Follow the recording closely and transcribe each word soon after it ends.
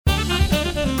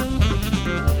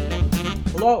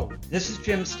Hello, this is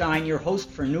Jim Stein, your host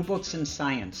for New Books in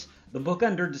Science. The book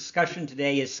under discussion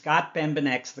today is Scott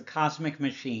Bembenek's The Cosmic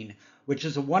Machine, which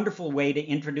is a wonderful way to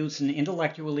introduce an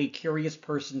intellectually curious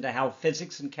person to how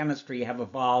physics and chemistry have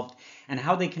evolved and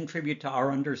how they contribute to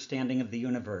our understanding of the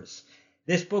universe.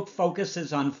 This book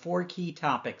focuses on four key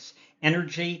topics: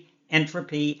 energy,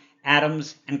 entropy,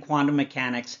 atoms, and quantum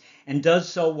mechanics, and does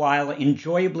so while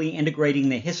enjoyably integrating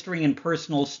the history and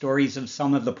personal stories of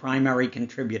some of the primary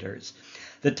contributors.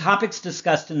 The topics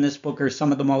discussed in this book are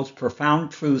some of the most profound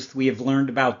truths we have learned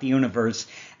about the universe,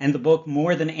 and the book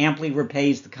more than amply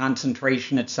repays the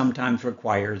concentration it sometimes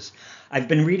requires. I've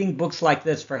been reading books like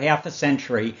this for half a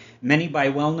century, many by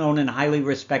well-known and highly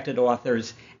respected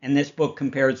authors, and this book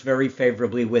compares very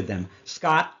favorably with them.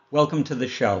 Scott, welcome to the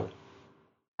show.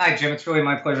 Hi, Jim. It's really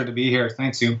my pleasure to be here.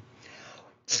 Thanks, you.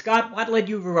 Scott, what led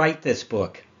you to write this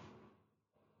book?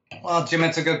 Well, Jim,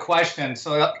 it's a good question.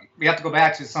 So we have to go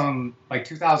back to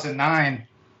 2009. I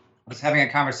was having a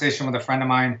conversation with a friend of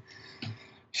mine.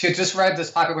 She had just read this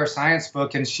popular science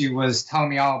book, and she was telling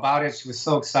me all about it. She was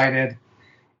so excited.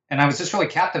 And I was just really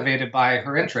captivated by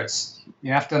her interests.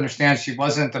 You have to understand, she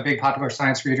wasn't a big popular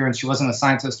science reader, and she wasn't a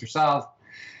scientist herself.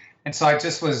 And so I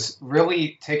just was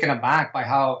really taken aback by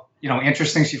how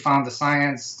interesting she found the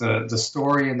science, the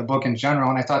story, and the book in general.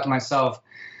 And I thought to myself,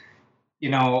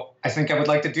 I think I would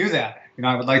like to do that.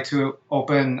 I would like to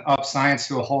open up science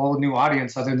to a whole new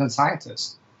audience other than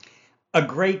scientists. A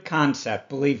great concept,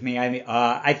 believe me.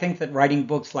 I think that writing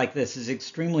books like this is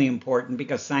extremely important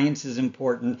because science is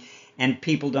important and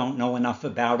people don't know enough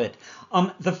about it.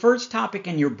 The first topic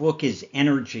in your book is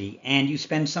energy, and you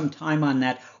spend some time on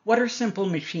that. What are simple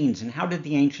machines, and how did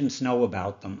the ancients know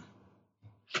about them?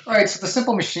 Right. So the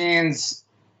simple machines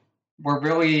were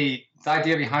really, the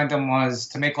idea behind them was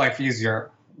to make life easier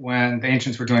when the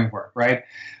ancients were doing work, right?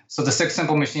 So the six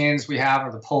simple machines we have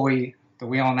are the pulley, the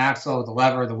wheel and axle, the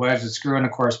lever, the wedge, the screw, and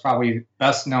of course, probably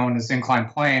best known as the inclined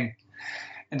plane.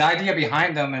 And the idea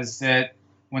behind them is that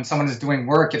when someone is doing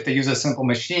work, if they use a simple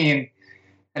machine,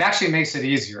 it actually makes it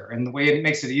easier. And the way it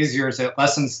makes it easier is it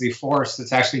lessens the force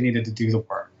that's actually needed to do the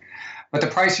work. But the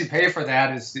price you pay for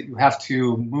that is that you have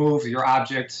to move your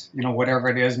object, whatever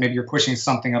it is. Maybe you're pushing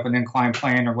something up an inclined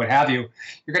plane or what have you.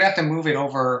 You're going to have to move it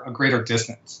over a greater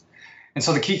distance. And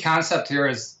so the key concept here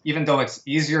is, even though it's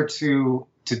easier to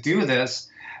do this,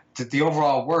 that the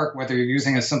overall work, whether you're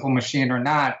using a simple machine or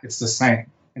not, it's the same.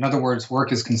 In other words,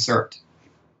 work is conserved.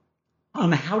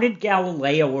 How did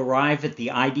Galileo arrive at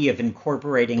the idea of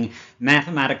incorporating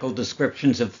mathematical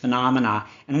descriptions of phenomena,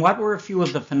 and what were a few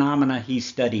of the phenomena he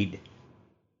studied?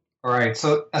 All right,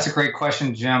 so that's a great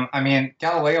question, Jim.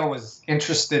 Galileo was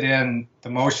interested in the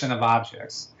motion of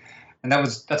objects, and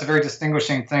that's a very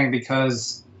distinguishing thing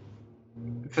because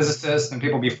physicists and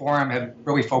people before him had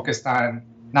really focused on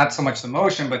not so much the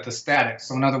motion, but the statics.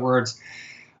 So in other words,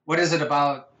 what is it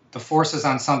about the forces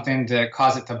on something that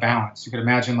cause it to balance? You could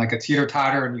imagine like a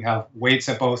teeter-totter, and you have weights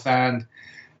at both ends.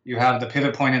 You have the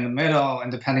pivot point in the middle,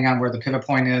 and depending on where the pivot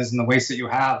point is and the weights that you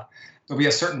have, there'll be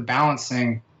a certain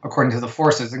balancing according to the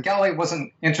forces. And Galileo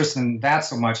wasn't interested in that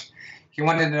so much. He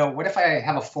wanted to know, what if I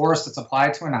have a force that's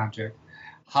applied to an object?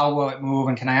 How will it move?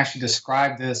 And can I actually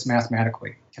describe this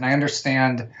mathematically? Can I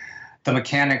understand the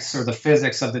mechanics or the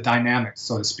physics of the dynamics,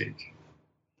 so to speak?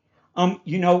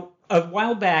 A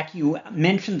while back, you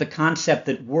mentioned the concept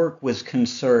that work was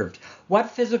conserved.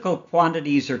 What physical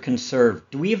quantities are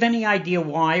conserved? Do we have any idea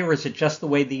why, or is it just the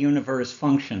way the universe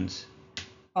functions?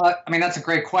 That's a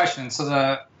great question. So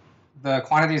the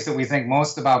quantities that we think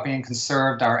most about being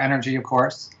conserved are energy, of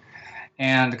course,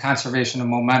 and the conservation of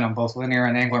momentum, both linear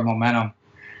and angular momentum.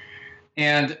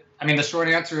 And the short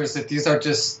answer is that these are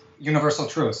just universal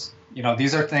truths.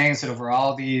 These are things that over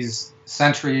all these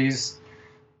centuries,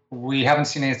 we haven't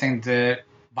seen anything that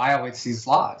violates these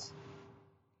laws.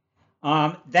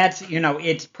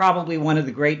 It's probably one of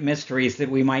the great mysteries that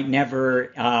we might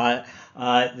never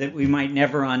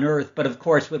unearth. But of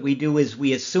course, what we do is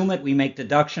we assume it, we make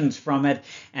deductions from it,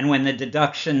 and when the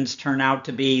deductions turn out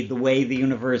to be the way the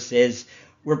universe is,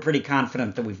 we're pretty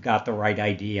confident that we've got the right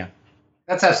idea.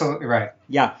 That's absolutely right.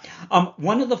 Yeah.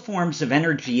 One of the forms of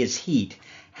energy is heat.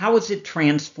 How is it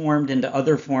transformed into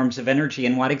other forms of energy,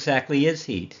 and what exactly is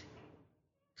heat?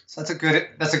 So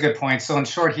that's a good point. So in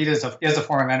short, heat is a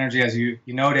form of energy, as you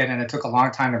noted, and it took a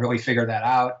long time to really figure that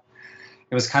out.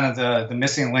 It was kind of the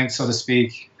missing link, so to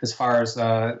speak, as far as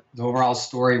the overall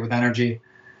story with energy.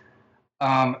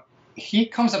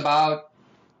 Heat comes about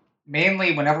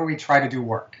mainly whenever we try to do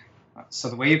work. So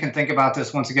the way you can think about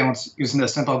this, once again, using the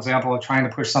simple example of trying to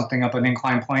push something up an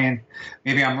inclined plane.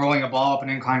 Maybe I'm rolling a ball up an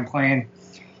inclined plane.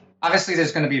 Obviously,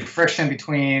 there's going to be friction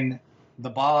between the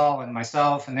ball and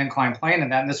myself and the inclined plane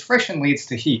and that, and this friction leads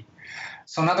to heat.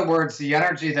 So in other words, the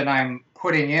energy that I'm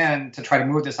putting in to try to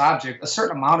move this object, a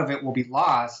certain amount of it will be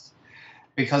lost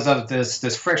because of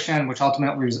this friction, which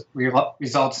ultimately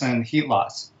results in heat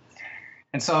loss.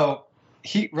 And so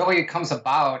heat really comes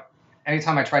about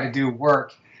anytime I try to do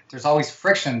work. There's always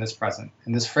friction that's present,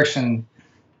 and this friction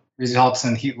results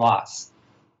in heat loss.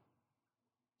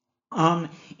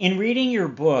 In reading your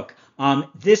book,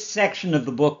 this section of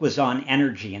the book was on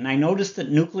energy, and I noticed that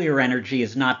nuclear energy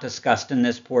is not discussed in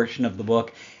this portion of the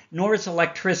book, nor is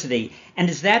electricity. And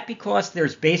is that because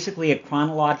there's basically a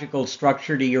chronological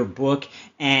structure to your book,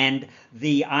 and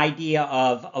the idea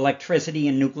of electricity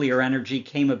and nuclear energy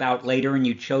came about later, and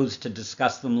you chose to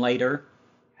discuss them later?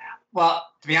 Well,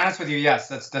 to be honest with you, yes,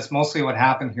 that's mostly what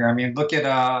happened here. I mean, look at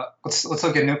let's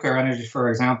look at nuclear energy for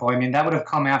example. I mean, that would have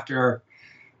come after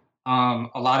a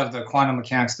lot of the quantum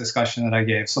mechanics discussion that I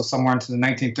gave. So somewhere into the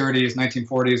 1930s,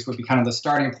 1940s would be kind of the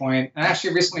starting point. And I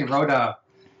actually recently wrote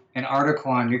an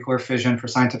article on nuclear fission for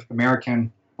Scientific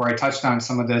American where I touched on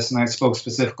some of this, and I spoke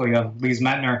specifically of Lise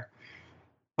Meitner.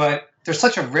 But there's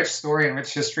such a rich story and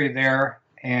rich history there,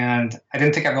 and I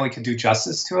didn't think I really could do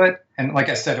justice to it. And like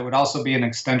I said, it would also be an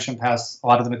extension past a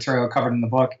lot of the material covered in the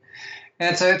book. And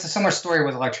it's a similar story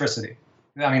with electricity.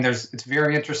 I mean, it's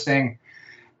very interesting,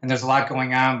 and there's a lot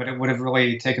going on, but it would have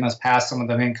really taken us past some of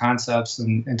the main concepts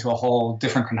and into a whole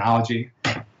different chronology.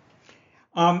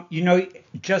 You know,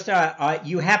 just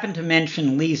you happened to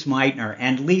mention Lise Meitner,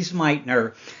 and Lise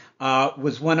Meitner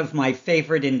was one of my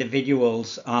favorite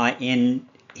individuals in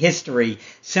history,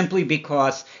 simply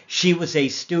because she was a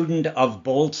student of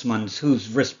Boltzmann's,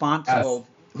 who's responsible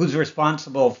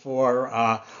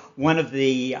for one of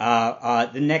the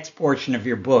next portion of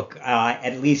your book,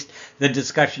 at least the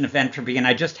discussion of entropy. And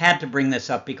I just had to bring this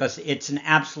up because it's an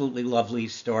absolutely lovely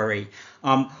story.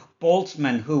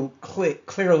 Boltzmann, who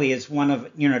clearly is one of,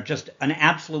 just an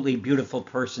absolutely beautiful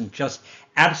person, just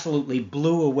absolutely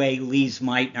blew away Lise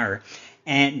Meitner.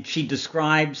 And she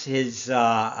describes his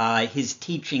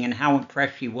teaching and how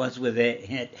impressed she was with it.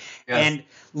 Yes. And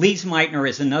Lise Meitner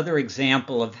is another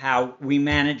example of how we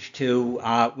managed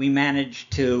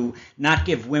to not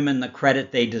give women the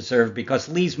credit they deserve, because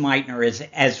Lise Meitner is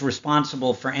as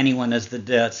responsible for anyone as the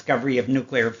discovery of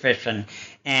nuclear fission,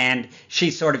 and she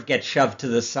sort of gets shoved to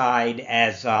the side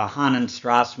as Hahn and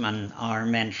Strassmann are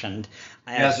mentioned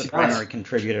as the primary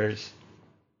contributors.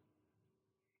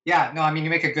 Yeah, no, I mean,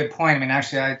 you make a good point. I mean,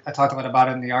 actually, I talked a lot about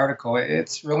it in the article.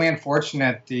 It's really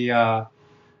unfortunate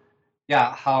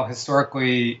how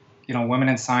historically, women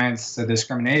in science, the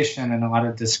discrimination and a lot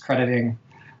of discrediting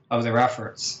of their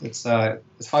efforts. It's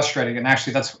frustrating, and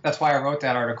actually, that's why I wrote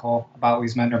that article about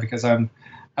Lise Meitner, because I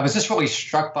was just really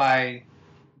struck by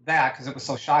that because it was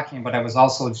so shocking. But I was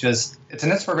also it's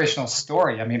an inspirational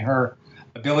story. I mean, her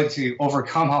ability to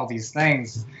overcome all these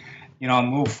things,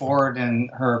 move forward in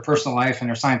her personal life and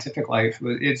her scientific life.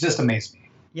 It just amazed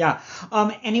me. Yeah.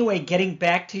 Anyway, getting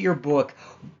back to your book,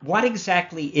 what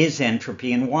exactly is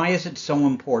entropy and why is it so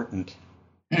important?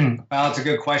 Well, it's a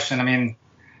good question. I mean,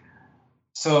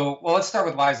 let's start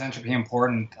with why is entropy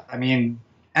important? I mean,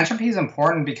 entropy is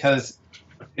important because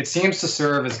it seems to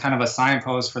serve as kind of a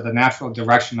signpost for the natural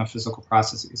direction of physical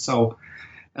processes. So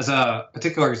as a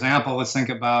particular example, let's think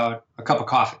about a cup of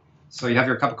coffee. So you have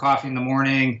your cup of coffee in the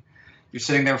morning, you're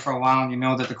sitting there for a while, and you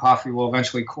know that the coffee will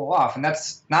eventually cool off. And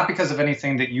that's not because of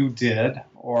anything that you did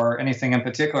or anything in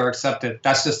particular, except that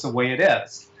that's just the way it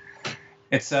is.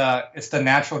 It's the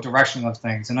natural direction of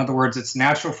things. In other words, it's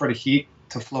natural for the heat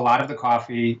to flow out of the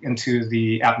coffee into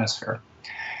the atmosphere.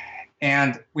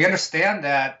 And we understand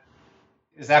that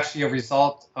is actually a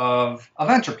result of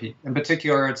entropy. In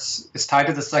particular, it's tied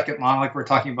to the second law, like we were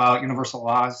talking about universal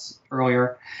laws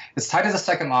earlier. It's tied to the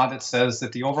second law that says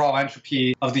that the overall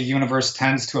entropy of the universe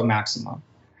tends to a maximum.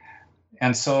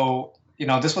 And so,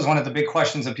 this was one of the big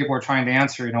questions that people were trying to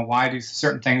answer. Why do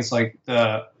certain things like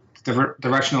the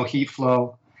directional heat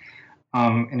flow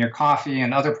in your coffee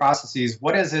and other processes,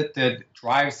 what is it that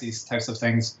drives these types of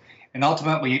things? And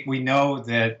ultimately, we know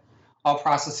that all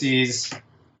processes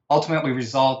ultimately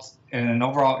result in an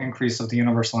overall increase of the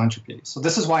universal entropy. So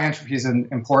this is why entropy is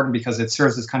important, because it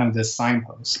serves as kind of this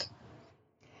signpost.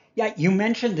 Yeah, you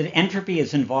mentioned that entropy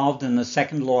is involved in the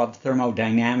second law of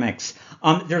thermodynamics.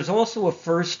 There's also a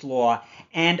first law.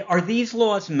 And are these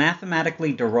laws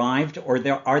mathematically derived, or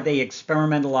are they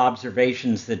experimental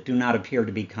observations that do not appear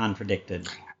to be contradicted?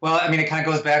 Well, I mean, it kind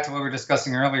of goes back to what we were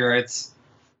discussing earlier.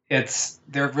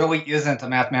 There really isn't a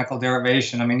mathematical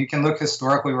derivation. I mean, you can look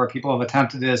historically where people have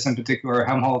attempted this, in particular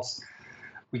Helmholtz.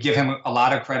 We give him a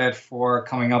lot of credit for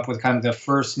coming up with kind of the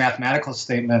first mathematical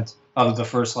statement of the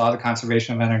first law, the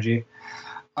conservation of energy.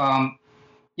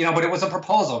 But it was a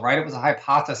proposal, right? It was a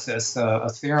hypothesis, a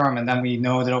theorem, and then we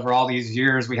know that over all these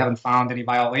years we haven't found any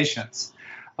violations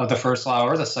of the first law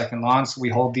or the second law, and so we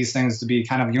hold these things to be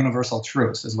kind of universal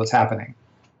truths, is what's happening.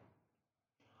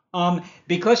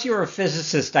 Because you're a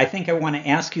physicist, I think I want to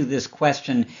ask you this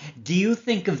question. Do you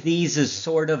think of these as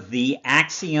sort of the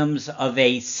axioms of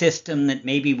a system that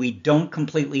maybe we don't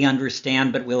completely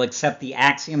understand, but we'll accept the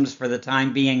axioms for the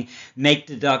time being, make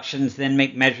deductions, then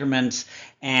make measurements,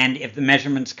 and if the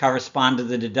measurements correspond to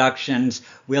the deductions,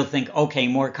 we'll think, okay,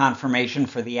 more confirmation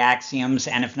for the axioms,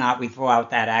 and if not, we throw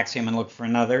out that axiom and look for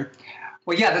another?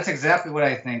 Well, yeah, that's exactly what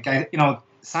I think.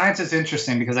 Science is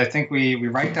interesting because I think we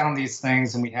write down these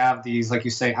things and we have these, like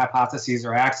you say, hypotheses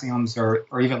or axioms or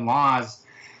even laws.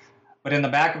 But in the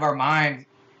back of our mind,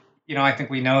 I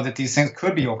think we know that these things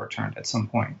could be overturned at some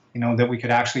point, that we could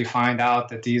actually find out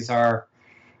that these are,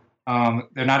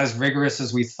 they're not as rigorous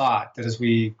as we thought, that as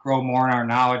we grow more in our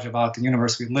knowledge about the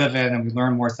universe we live in and we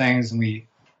learn more things and we,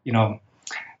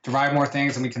 derive more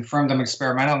things and we confirm them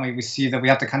experimentally, we see that we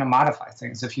have to kind of modify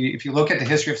things. If you look at the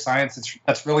history of science,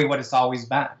 that's really what it's always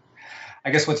been. I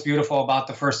guess what's beautiful about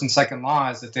the first and second law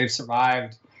is that they've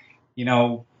survived,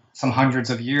 some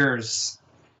hundreds of years,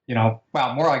 more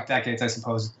like decades, I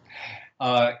suppose.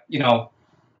 They've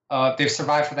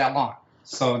survived for that long.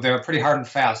 So they're pretty hard and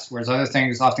fast, whereas other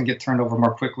things often get turned over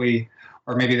more quickly,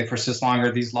 or maybe they persist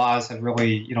longer. These laws have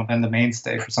really, been the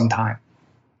mainstay for some time.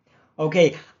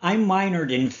 Okay, I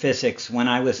minored in physics when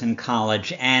I was in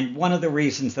college, and one of the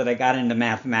reasons that I got into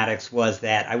mathematics was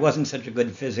that I wasn't such a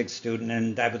good physics student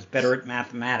and I was better at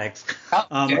mathematics.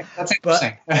 Okay, that's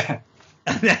interesting.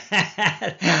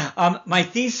 My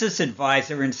thesis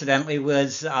advisor, incidentally,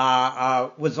 was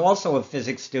also a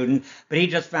physics student, but he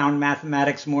just found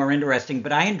mathematics more interesting.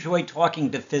 But I enjoy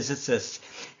talking to physicists,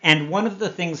 and one of the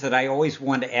things that I always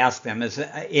want to ask them is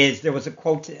there was a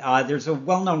quote. There's a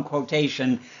well-known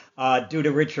quotation due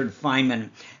to Richard Feynman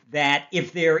that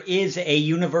if there is a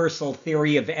universal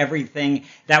theory of everything,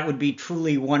 that would be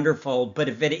truly wonderful. But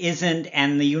if it isn't,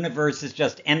 and the universe is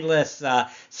just endless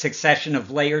succession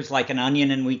of layers like an onion,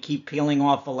 and we keep peeling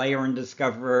off a layer and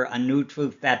discover a new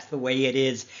truth, that's the way it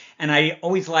is. And I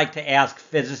always like to ask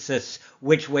physicists,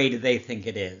 which way do they think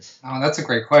it is? Oh, that's a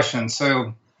great question.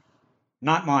 So,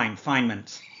 not mine,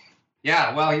 Feynman's.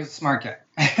 Yeah, well, he's a smart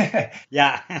guy.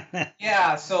 Yeah.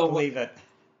 Yeah, so believe it.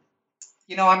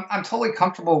 I'm totally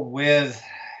comfortable with,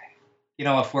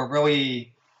 if we're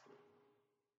really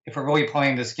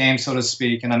playing this game, so to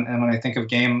speak, and when I think of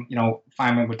game,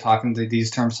 Feynman would talk into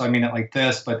these terms, so I mean it like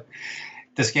this, but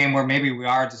this game where maybe we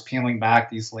are just peeling back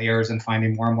these layers and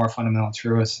finding more and more fundamental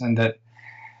truths, and that,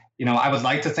 I would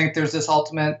like to think there's this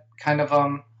ultimate kind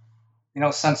of,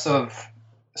 sense of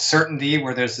certainty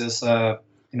where there's this, theory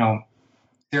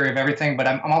of everything, but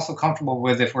I'm also comfortable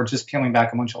with if we're just peeling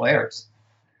back a bunch of layers.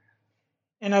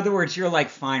 In other words, you're like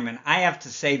Feynman. I have to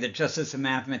say that just as a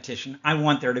mathematician, I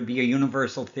want there to be a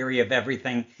universal theory of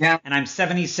everything. Yeah. And I'm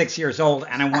 76 years old,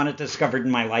 and I want it discovered in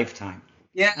my lifetime.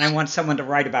 Yeah. And I want someone to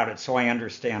write about it so I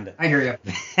understand it. I hear you.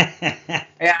 Yeah.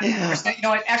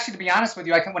 Actually, to be honest with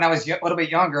you, when I was a little bit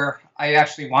younger, I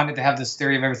actually wanted to have this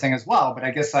theory of everything as well. But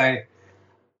I guess I'm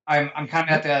kind of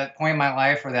at that point in my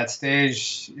life or that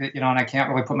stage, and I can't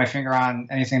really put my finger on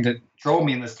anything that drove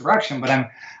me in this direction. But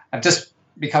I've just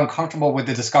become comfortable with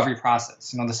the discovery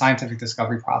process, the scientific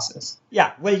discovery process.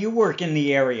 Yeah, well, you work in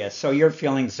the area, so your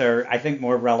feelings are, I think,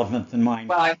 more relevant than mine.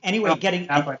 Well,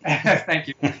 thank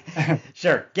you.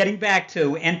 Sure. Getting back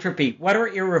to entropy, what are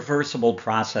irreversible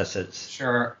processes?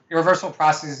 Sure. Irreversible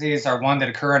processes are one that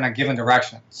occur in a given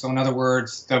direction. So in other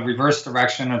words, the reverse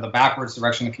direction or the backwards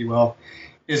direction, if you will,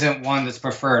 isn't one that's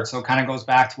preferred. So it kind of goes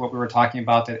back to what we were talking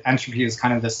about, that entropy is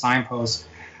kind of the signpost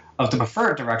of the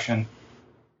preferred direction.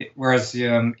 Whereas,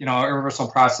 irreversible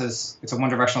process, it's a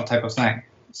one-directional type of thing.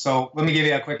 So let me give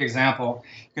you a quick example.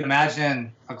 You can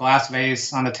imagine a glass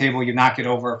vase on the table, you knock it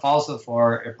over, it falls to the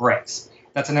floor, it breaks.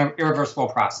 That's an irreversible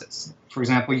process. For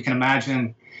example, you can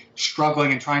imagine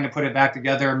struggling and trying to put it back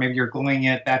together. Maybe you're gluing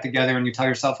it back together and you tell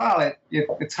yourself,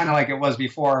 it's kind of like it was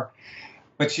before.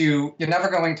 But you're never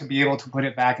going to be able to put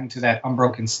it back into that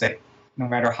unbroken state, no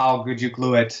matter how good you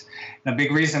glue it. And a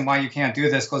big reason why you can't do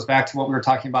this goes back to what we were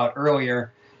talking about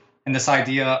earlier, and this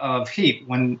idea of heat.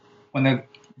 When the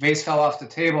vase fell off the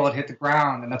table, it hit the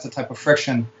ground, and that's a type of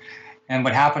friction. And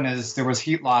what happened is there was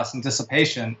heat loss and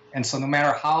dissipation. And so no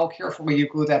matter how carefully you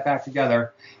glue that back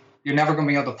together, you're never going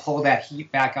to be able to pull that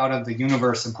heat back out of the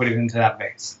universe and put it into that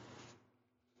vase.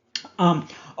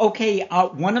 Okay,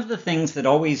 one of the things that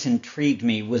always intrigued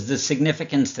me was the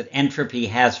significance that entropy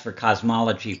has for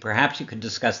cosmology. Perhaps you could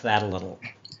discuss that a little.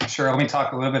 Sure, let me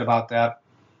talk a little bit about that.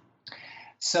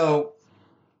 So,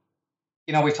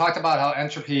 we talked about how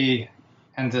entropy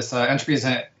and this entropy is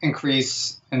an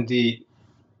increase in the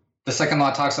second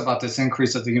law talks about this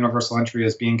increase of the universal entropy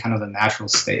as being kind of the natural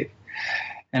state.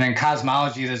 And in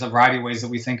cosmology, there's a variety of ways that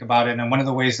we think about it. And one of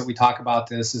the ways that we talk about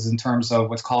this is in terms of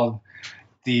what's called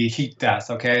the heat death.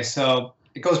 Okay, so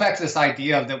it goes back to this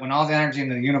idea of that when all the energy in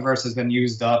the universe has been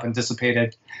used up and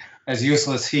dissipated as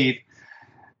useless heat,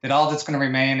 that all that's going to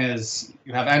remain is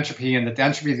you have entropy, and that the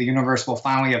entropy of the universe will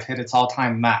finally have hit its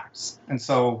all-time max. And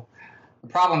so the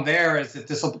problem there is that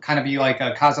this will kind of be like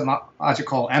a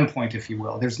cosmological endpoint, if you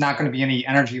will. There's not going to be any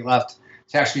energy left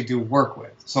to actually do work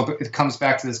with. So it comes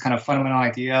back to this kind of fundamental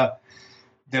idea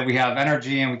that we have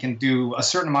energy and we can do a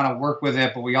certain amount of work with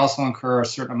it, but we also incur a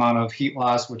certain amount of heat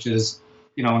loss, which is,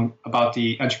 about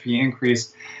the entropy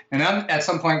increase. And then at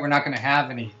some point, we're not going to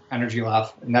have any energy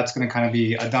left, and that's going to kind of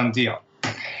be a done deal.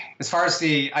 As far as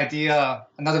the idea,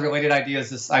 another related idea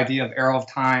is this idea of arrow of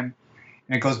time,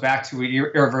 and it goes back to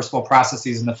irreversible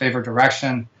processes in the favored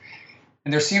direction.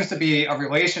 And there seems to be a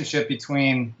relationship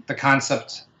between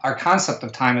our concept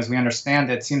of time as we understand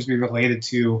it seems to be related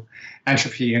to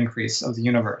entropy increase of the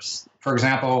universe. For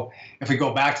example, if we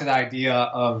go back to the idea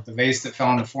of the vase that fell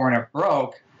on the floor and it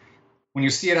broke, when you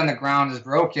see it on the ground as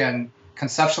broken,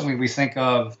 conceptually we think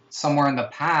of somewhere in the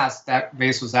past that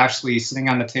vase was actually sitting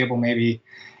on the table maybe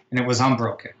and it was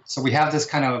unbroken. So we have this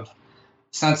kind of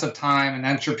sense of time and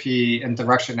entropy and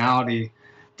directionality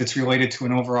that's related to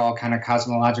an overall kind of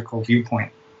cosmological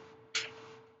viewpoint.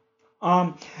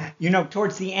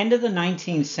 Towards the end of the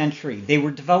 19th century, they were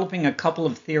developing a couple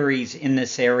of theories in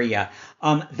this area.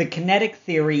 The kinetic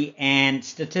theory and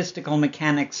statistical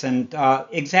mechanics, and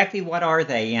exactly what are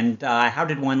they, and how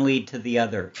did one lead to the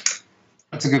other?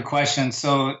 That's a good question.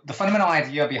 So the fundamental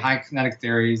idea behind kinetic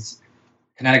theory is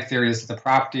the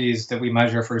properties that we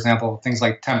measure, for example, things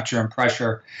like temperature and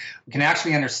pressure. We can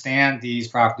actually understand these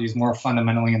properties more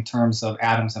fundamentally in terms of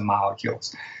atoms and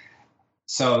molecules.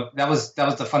 So that was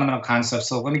the fundamental concept.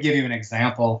 So let me give you an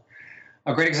example.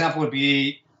 A great example would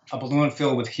be a balloon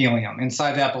filled with helium.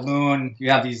 Inside that balloon,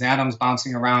 you have these atoms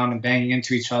bouncing around and banging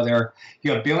into each other.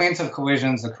 You have billions of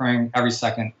collisions occurring every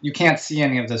second. You can't see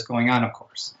any of this going on, of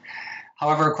course.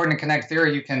 However, according to kinetic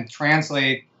theory, you can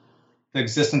translate the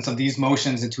existence of these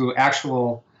motions into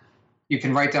you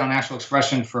can write down an actual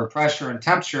expression for pressure and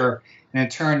temperature, and in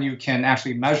turn, you can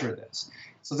actually measure this.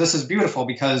 So this is beautiful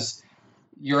because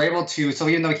you're able to, so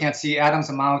even though you can't see atoms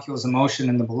and molecules in motion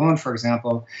in the balloon, for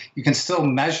example, you can still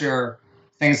measure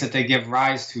things that they give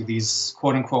rise to, these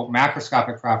quote-unquote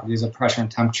macroscopic properties of pressure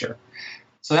and temperature.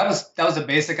 So that was the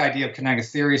basic idea of kinetic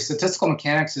theory. Statistical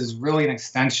mechanics is really an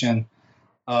extension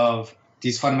of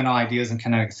these fundamental ideas in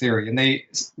kinetic theory, and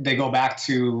they go back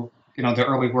to the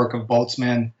early work of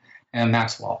Boltzmann and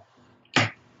Maxwell.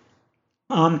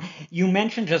 You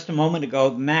mentioned just a moment ago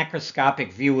the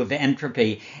macroscopic view of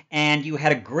entropy, and you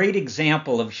had a great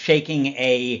example of shaking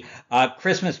a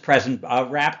Christmas present, a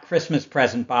wrapped Christmas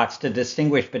present box to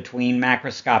distinguish between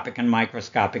macroscopic and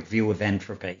microscopic view of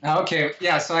entropy. Okay,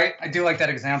 yeah, so I do like that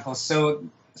example. So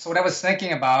what I was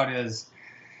thinking about is,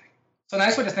 so a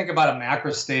nice way to think about a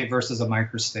macro state versus a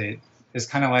micro state is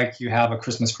kind of like you have a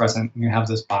Christmas present and you have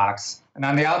this box. And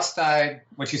on the outside,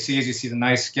 what you see the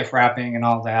nice gift wrapping and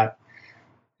all that.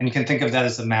 And you can think of that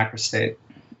as a macro state.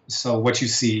 So what you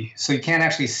see. So you can't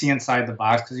actually see inside the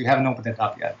box because you haven't opened it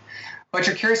up yet. But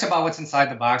you're curious about what's inside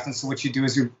the box. And so what you do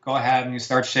is you go ahead and you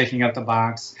start shaking up the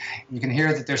box. You can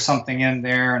hear that there's something in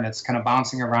there and it's kind of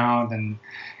bouncing around and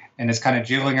it's kind of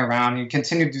jiggling around. And you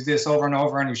continue to do this over and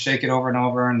over and you shake it over and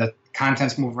over and the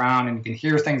contents move around and you can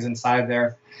hear things inside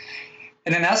there.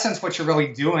 And in essence, what you're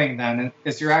really doing then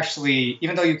is you're actually,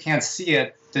 even though you can't see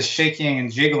it, this shaking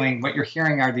and jiggling, what you're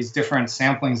hearing are these different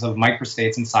samplings of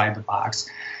microstates inside the box.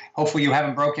 Hopefully you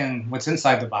haven't broken what's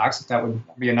inside the box. That would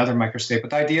be another microstate. But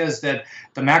the idea is that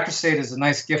the macrostate is a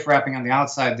nice gift wrapping on the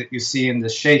outside that you see, and the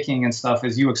shaking and stuff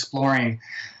is you exploring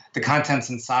the contents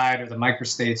inside or the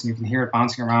microstates, and you can hear it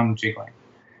bouncing around and jiggling.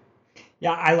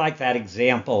 Yeah, I like that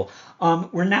example.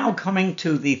 We're now coming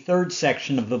to the third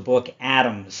section of the book,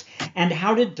 Atoms. And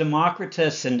how did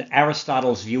Democritus and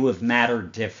Aristotle's view of matter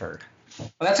differ? Well,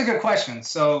 that's a good question.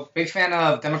 So, big fan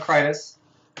of Democritus.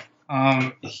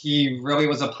 He really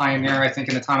was a pioneer, I think,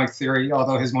 in atomic theory,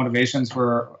 although his motivations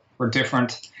were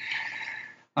different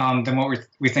than what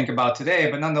we think about today.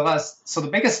 But nonetheless, so the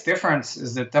biggest difference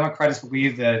is that Democritus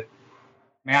believed that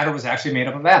matter was actually made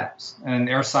up of atoms, and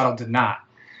Aristotle did not.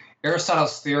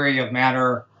 Aristotle's theory of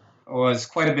matter was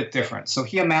quite a bit different. So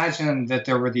he imagined that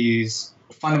there were these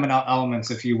fundamental elements,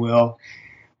 if you will.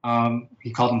 He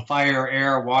called them fire,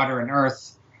 air, water, and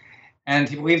earth. And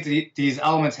he believed that these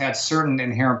elements had certain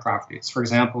inherent properties. For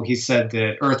example, he said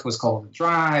that earth was cold and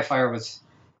dry, fire was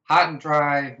hot and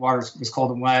dry, water was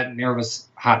cold and wet, and air was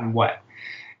hot and wet.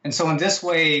 And so in this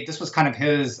way, this was kind of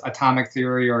his atomic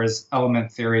theory or his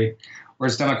element theory,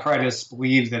 whereas Democritus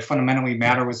believed that fundamentally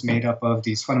matter was made up of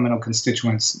these fundamental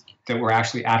constituents that were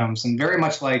actually atoms, and very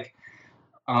much like,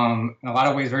 in a lot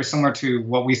of ways, very similar to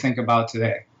what we think about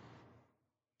today.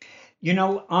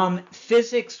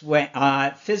 Physics,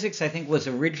 I think, was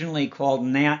originally called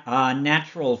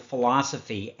natural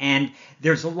philosophy, and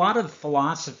there's a lot of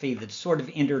philosophy that's sort of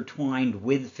intertwined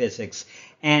with physics,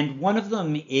 and one of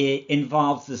them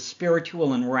involves the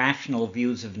spiritual and rational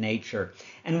views of nature.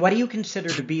 And what do you consider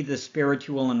to be the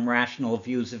spiritual and rational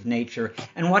views of nature,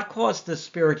 and what caused the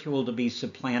spiritual to be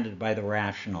supplanted by the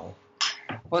rational?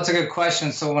 Well, it's a good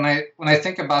question. So when I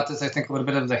think about this, I think a little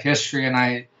bit of the history, and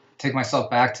I take myself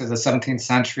back to the 17th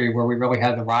century where we really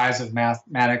had the rise of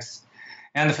mathematics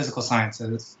and the physical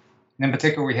sciences. And in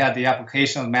particular, we had the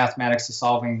application of mathematics to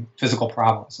solving physical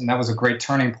problems, and that was a great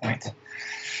turning point.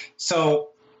 So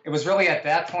it was really at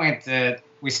that point that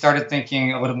we started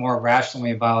thinking a little more rationally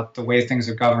about the way things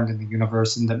are governed in the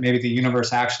universe, and that maybe the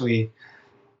universe actually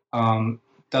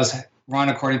does run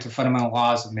according to fundamental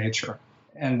laws of nature.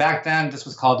 And back then, this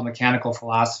was called the mechanical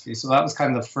philosophy. So that was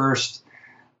kind of the first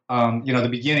the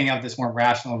beginning of this more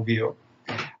rational view.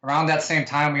 Around that same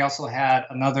time, we also had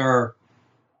another,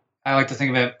 I like to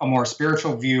think of it, a more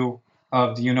spiritual view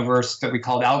of the universe that we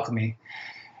called alchemy.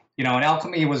 And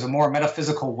alchemy was a more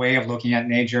metaphysical way of looking at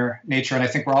nature, and I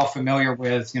think we're all familiar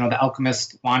with, the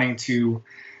alchemist wanting to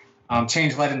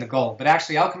change lead into gold. But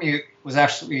actually, alchemy was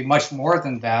actually much more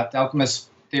than that. The alchemists,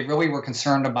 they really were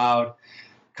concerned about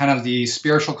kind of the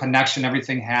spiritual connection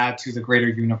everything had to the greater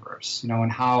universe, and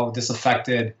how this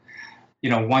affected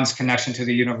one's connection to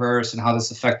the universe, and how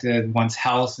this affected one's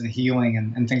health and healing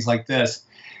and things like this.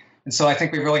 And so I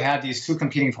think we really had these two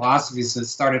competing philosophies that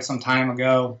started some time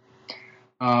ago.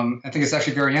 I think it's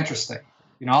actually very interesting.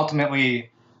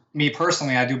 Ultimately, me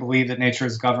personally, I do believe that nature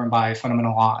is governed by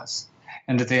fundamental laws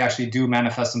and that they actually do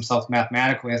manifest themselves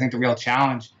mathematically. I think the real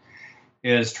challenge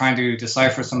is trying to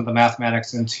decipher some of the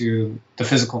mathematics into the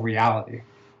physical reality.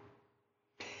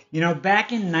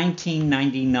 Back in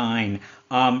 1999,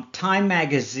 Time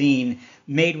magazine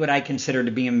made what I consider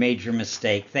to be a major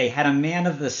mistake. They had a man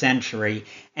of the century,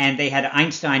 and they had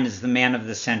Einstein as the man of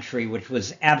the century, which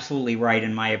was absolutely right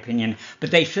in my opinion,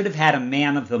 but they should have had a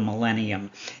man of the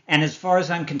millennium. And as far as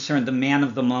I'm concerned, the man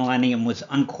of the millennium was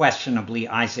unquestionably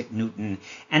Isaac Newton.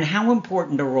 And how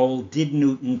important a role did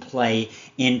Newton play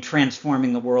in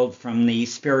transforming the world from the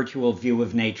spiritual view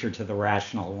of nature to the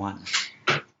rational one?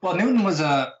 Well, Newton was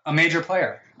a major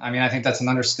player. I mean, I think that's an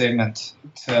understatement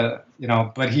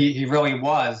but he really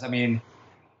was. I mean,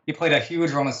 he played a huge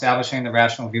role in establishing the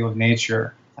rational view of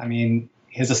nature. I mean,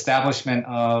 his establishment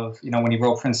of, when he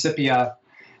wrote Principia,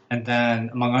 and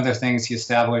then among other things, he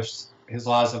established his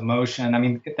laws of motion. I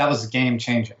mean, that was game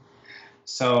changing.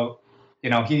 So,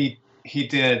 he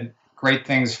did great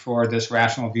things for this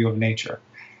rational view of nature.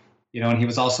 And he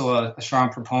was also a strong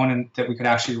proponent that we could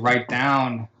actually write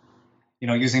down,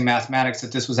 using mathematics,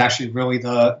 that this was actually really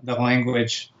the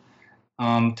language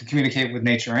to communicate with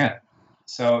nature in.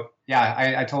 So,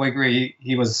 yeah, I totally agree.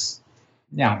 He was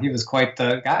quite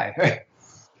the guy.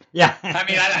 Yeah. I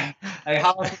mean,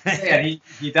 how else to say it?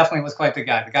 He definitely was quite the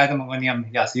guy. The guy of the millennium,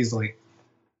 yes, easily.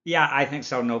 Yeah, I think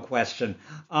so, no question.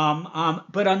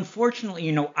 But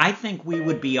unfortunately, I think we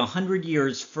would be 100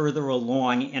 years further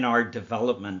along in our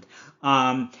development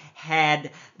had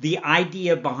the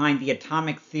idea behind the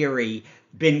atomic theory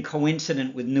been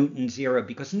coincident with Newton's era,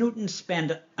 because Newton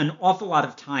spent an awful lot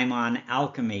of time on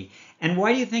alchemy. And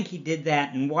why do you think he did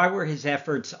that, and why were his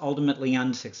efforts ultimately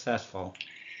unsuccessful?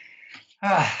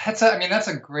 That's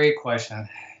a great question.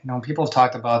 People have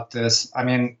talked about this. I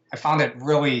mean, I found it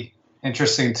really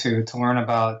interesting to learn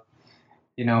about.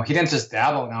 He didn't just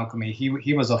dabble in alchemy.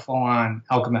 He was a full-on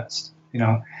alchemist.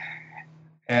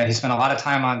 And he spent a lot of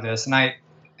time on this.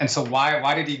 And so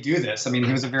why did he do this? I mean,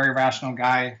 he was a very rational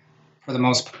guy for the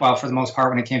most part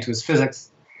when it came to his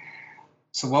physics.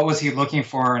 So what was he looking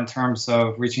for in terms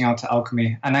of reaching out to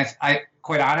alchemy? And I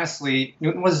quite honestly,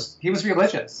 Newton was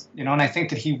religious, and I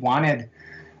think that he wanted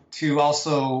to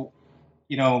also,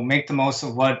 make the most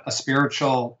of what a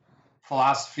spiritual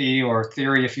philosophy or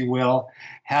theory, if you will,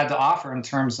 had to offer in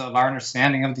terms of our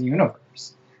understanding of the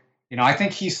universe. I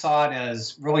think he saw it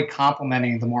as really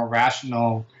complementing the more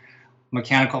rational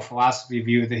mechanical philosophy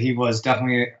view that he was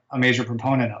definitely a major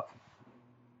proponent of.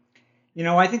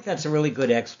 I think that's a really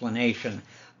good explanation.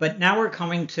 But now we're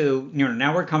coming to,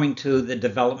 the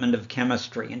development of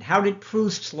chemistry. And how did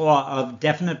Proust's law of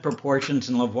definite proportions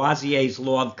and Lavoisier's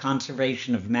law of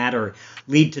conservation of matter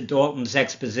lead to Dalton's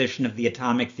exposition of the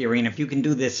atomic theory? And if you can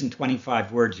do this in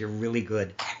 25 words, you're really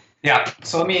good. Yeah.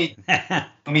 So let me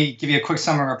give you a quick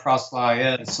summary of what Proust's law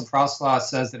is. So Proust's law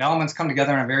says that elements come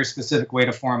together in a very specific way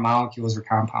to form molecules or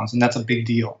compounds, and that's a big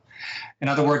deal. In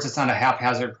other words, it's not a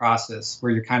haphazard process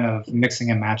where you're kind of mixing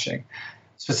and matching.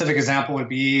 Specific example would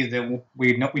be that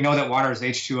we know that water is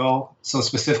H2O. So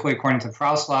specifically, according to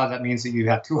Proust's law, that means that you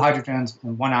have 2 hydrogens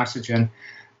and 1 oxygen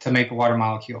to make a water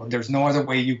molecule. There's no other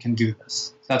way you can do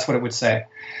this. That's what it would say.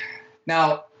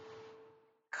 Now,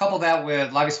 couple that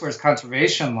with Lavoisier's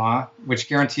conservation law, which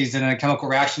guarantees that in a chemical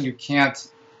reaction you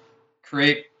can't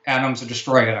create atoms or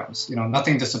destroy atoms.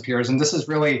 Nothing disappears. And this is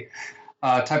really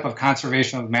a type of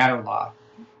conservation of matter law.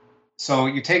 So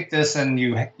you take this and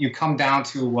you come down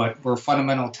to what were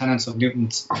fundamental tenets of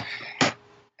Newton's.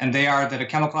 And they are that a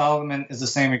chemical element is the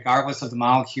same regardless of the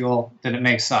molecule that it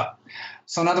makes up.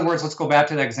 So in other words, let's go back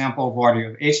to the example of water. You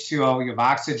have H2O, you have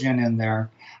oxygen in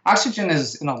there. Oxygen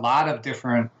is in a lot of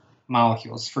different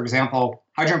molecules. For example,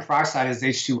 hydrogen peroxide is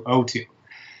H2O2.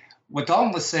 What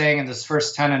Dalton was saying in this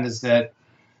first tenet is that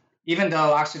even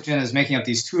though oxygen is making up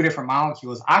these 2 different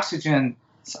molecules, oxygen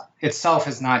itself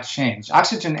has not changed.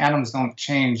 Oxygen atoms don't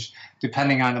change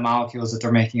depending on the molecules that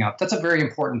they're making up. That's a very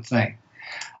important thing.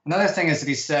 Another thing is that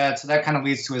he said, so that kind of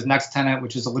leads to his next tenet,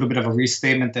 which is a little bit of a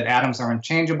restatement that atoms are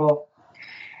unchangeable.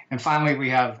 And finally,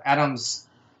 we have atoms.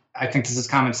 I think this is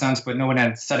common sense, but no one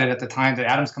had said it at the time, that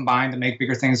atoms combine to make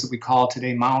bigger things that we call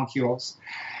today molecules.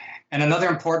 And another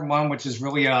important one, which is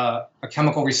really a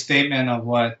chemical restatement of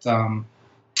what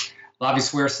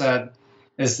Lavoisier said,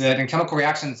 is that in chemical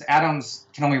reactions, atoms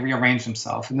can only rearrange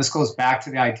themselves. And this goes back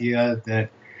to the idea that,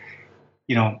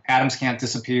 atoms can't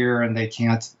disappear and they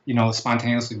can't,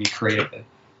 spontaneously be created.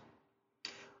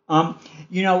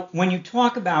 When you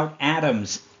talk about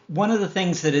atoms, one of the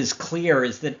things that is clear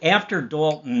is that after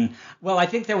Dalton, well, I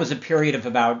think there was a period of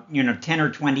about 10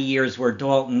 or 20 years where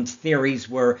Dalton's theories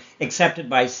were accepted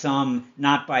by some,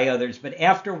 not by others. But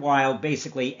after a while,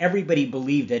 basically everybody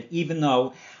believed it, even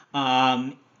though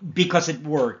because it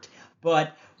worked.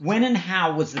 But when and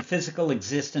how was the physical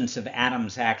existence of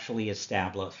atoms actually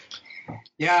established?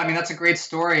 Yeah, that's a great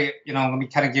story. Let me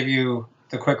kind of give you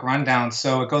the quick rundown.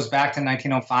 So it goes back to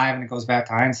 1905 and it goes back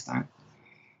to Einstein.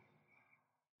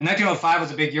 1905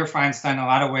 was a big year for Einstein in a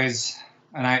lot of ways,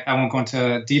 and I won't go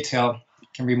into detail. You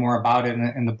can read more about it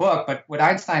in the book. But what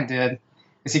Einstein did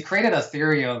is he created a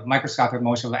theory of microscopic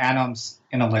motion of atoms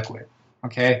in a liquid.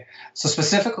 Okay, so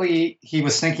specifically, he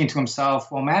was thinking to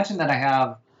himself, well, imagine that I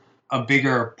have a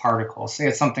bigger particle, say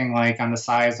it's something like on the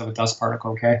size of a dust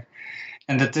particle, okay,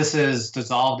 and that this is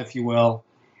dissolved, if you will,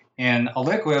 in a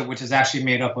liquid, which is actually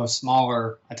made up of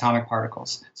smaller atomic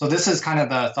particles. So this is kind of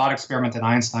the thought experiment that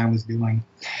Einstein was doing.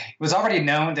 It was already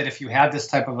known that if you had this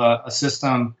type of a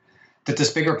system, that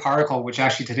this bigger particle, which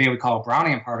actually today we call a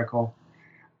Brownian particle,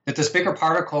 that this bigger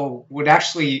particle would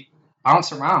actually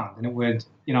bounce around, and it would,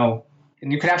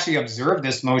 and you could actually observe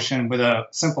this motion with a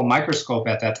simple microscope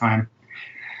at that time.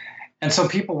 And so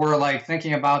people were like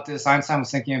thinking about this, Einstein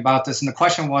was thinking about this, and the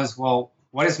question was, well,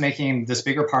 what is making this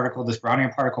bigger particle, this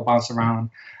Brownian particle, bounce around?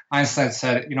 Einstein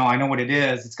said, I know what it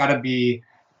is. It's got to be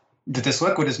that this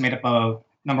liquid is made up of,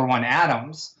 number one,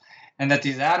 atoms, and that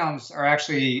these atoms are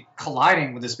actually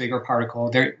colliding with this bigger particle.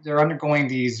 They're undergoing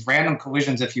these random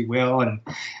collisions, if you will, and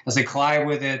as they collide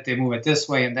with it, they move it this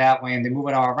way and that way, and they move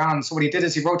it all around. So what he did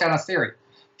is he wrote down a theory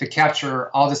to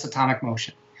capture all this atomic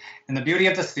motion. And the beauty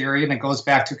of the theory, and it goes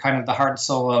back to kind of the heart and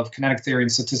soul of kinetic theory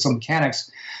and statistical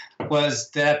mechanics, was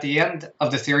that at the end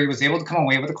of the theory, he was able to come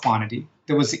away with a quantity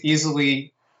that was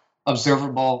easily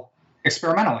observable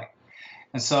experimentally.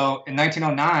 And so in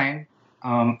 1909,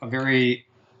 a very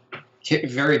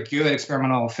good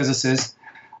experimental physicist,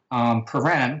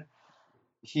 Perrin,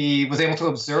 he was able to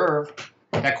observe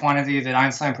that quantity that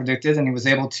Einstein predicted, and he was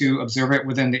able to observe it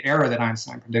within the error that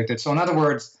Einstein predicted. So in other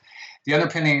words, the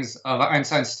underpinnings of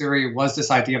Einstein's theory was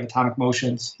this idea of atomic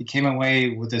motions. He came away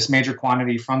with this major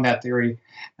quantity from that theory,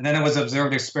 and then it was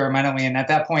observed experimentally. And at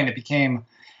that point, it became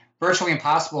virtually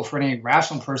impossible for any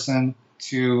rational person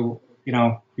to,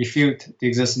 refute the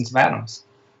existence of atoms.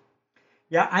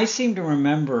 Yeah, I seem to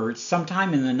remember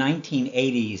sometime in the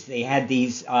 1980s, they had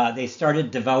these, they started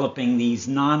developing these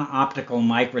non-optical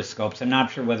microscopes. I'm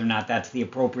not sure whether or not that's the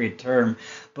appropriate term,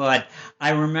 but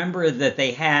I remember that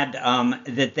they had,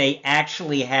 that they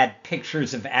actually had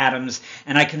pictures of atoms,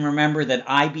 and I can remember that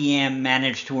IBM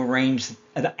managed to arrange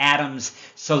the atoms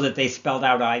so that they spelled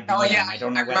out IBM. Oh yeah, I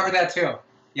remember that too.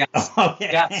 Yes. Okay.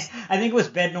 Yes. I think it was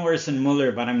Bednorris and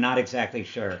Muller, but I'm not exactly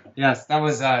sure. Yes. That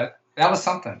was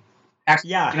something.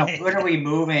 Actually, Yeah. literally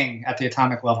moving at the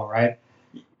atomic level, right?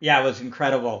 Yeah, it was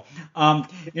incredible.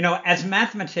 As a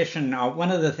mathematician,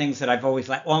 one of the things that I've always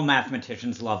liked, all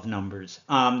mathematicians love numbers.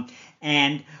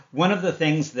 And one of the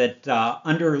things that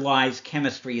underlies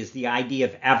chemistry is the idea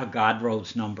of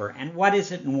Avogadro's number. And what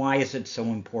is it and why is it so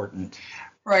important?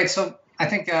 Right. So I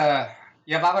think you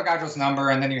have Avogadro's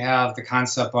number, and then you have the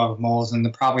concept of moles, and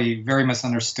they're probably very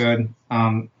misunderstood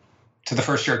to the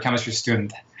first year chemistry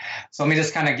student. So let me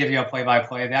just kind of give you a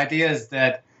play-by-play. The idea is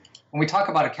that when we talk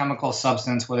about a chemical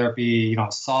substance, whether it be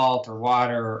salt or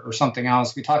water or something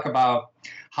else, we talk about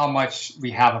how much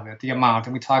we have of it, the amount,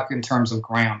 and we talk in terms of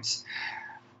grams.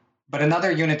 But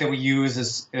another unit that we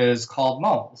use is called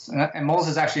moles. And moles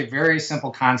is actually a very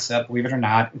simple concept, believe it or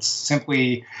not. It's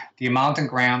simply the amount in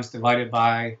grams divided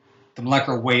by the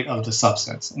molecular weight of the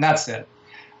substance. And that's it.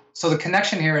 So the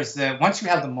connection here is that once you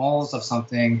have the moles of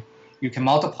something, you can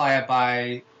multiply it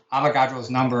by Avogadro's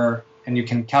number, and you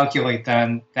can calculate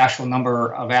then the actual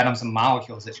number of atoms and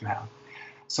molecules that you have.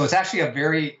 So it's actually a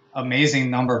very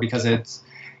amazing number because it's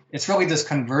really this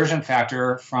conversion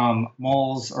factor from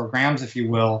moles or grams, if you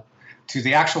will, to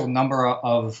the actual number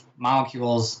of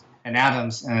molecules and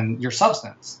atoms in your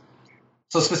substance.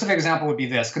 So a specific example would be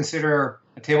this. Consider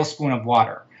a tablespoon of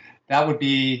water. That would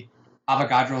be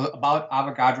about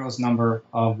Avogadro's number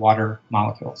of water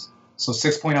molecules. So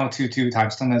 6.022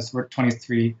 times 10 to the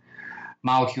 23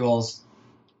 molecules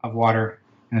of water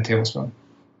in a tablespoon.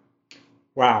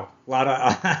 Wow, a lot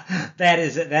of that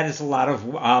is a lot of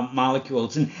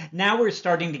molecules, and now we're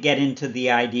starting to get into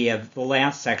the idea of the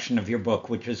last section of your book,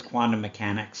 which is quantum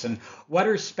mechanics. And what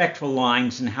are spectral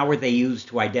lines, and how are they used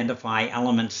to identify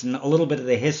elements? And a little bit of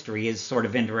the history is sort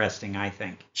of interesting, I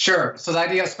think. Sure. So the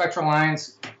idea of spectral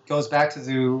lines goes back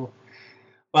to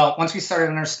once we started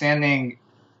understanding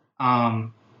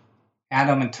atom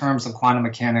in terms of quantum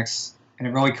mechanics, and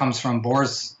it really comes from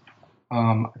Bohr's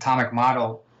atomic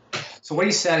model. So what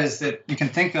he said is that you can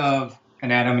think of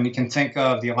an atom and you can think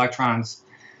of the electrons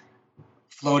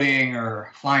floating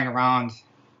or flying around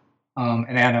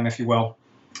an atom, if you will.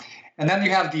 And then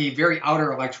you have the very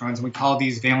outer electrons, and we call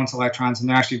these valence electrons, and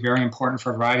they're actually very important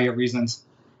for a variety of reasons.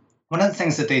 One of the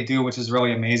things that they do, which is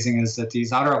really amazing, is that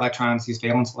these outer electrons, these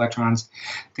valence electrons,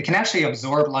 they can actually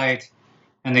absorb light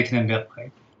and they can emit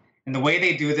light. And the way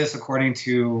they do this, according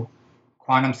to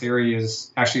quantum theory,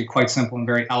 is actually quite simple and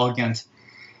very elegant.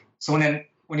 So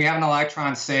when you have an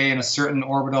electron, say, in a certain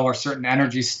orbital or certain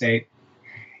energy state,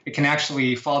 it can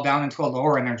actually fall down into a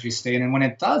lower energy state. And when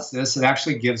it does this, it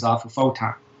actually gives off a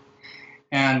photon.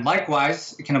 And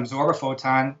likewise, it can absorb a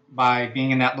photon by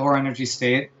being in that lower energy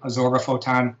state, absorb a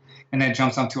photon, and then it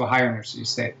jumps up to a higher energy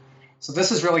state. So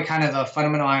this is really kind of the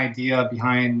fundamental idea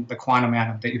behind the quantum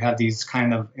atom, that you have these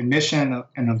kind of emission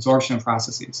and absorption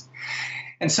processes.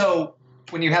 And so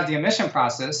when you have the emission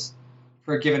process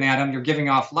for a given atom, you're giving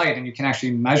off light, and you can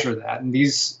actually measure that.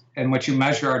 And what you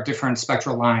measure are different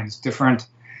spectral lines, different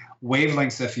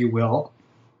wavelengths, if you will,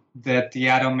 that the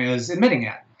atom is emitting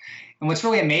at. And what's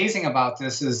really amazing about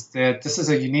this is that this is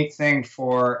a unique thing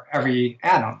for every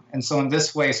atom. And so in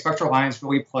this way, spectral lines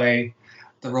really play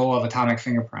the role of atomic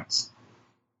fingerprints.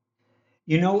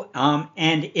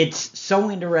 And it's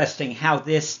so interesting how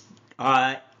this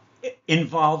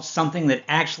involves something that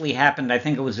actually happened. I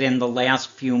think it was in the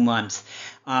last few months.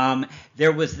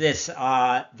 There was this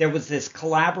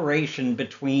collaboration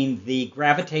between the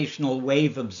gravitational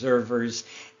wave observers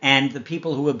and the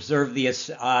people who observe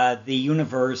the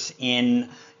universe in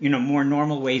more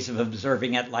normal ways of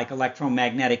observing it, like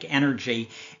electromagnetic energy.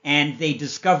 And they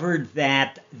discovered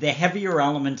that the heavier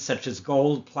elements such as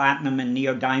gold, platinum, and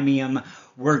neodymium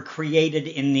were created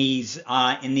in these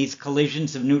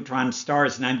collisions of neutron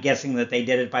stars, and I'm guessing that they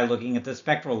did it by looking at the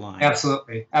spectral line.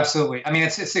 Absolutely. I mean,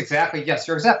 it's exactly, yes,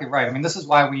 you're exactly right. I mean, this is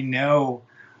why we know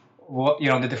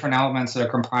the different elements that are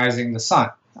comprising the sun.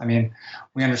 I mean,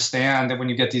 we understand that when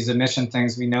you get these emission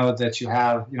things, we know that you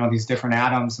have these different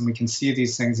atoms, and we can see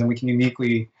these things, and we can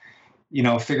uniquely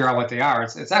figure out what they are.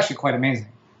 It's actually quite amazing.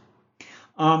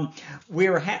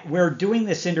 We're doing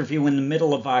this interview in the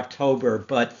middle of October,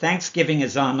 but Thanksgiving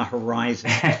is on the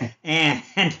horizon, and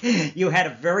you had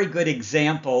a very good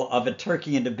example of a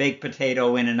turkey and a baked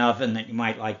potato in an oven that you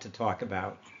might like to talk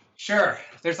about. Sure.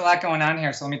 There's a lot going on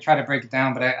here, so let me try to break it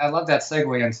down, but I love that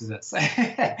segue into this.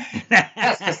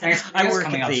 Yes, because Thanksgiving is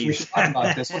coming up, so we should talk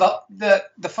about this. Well,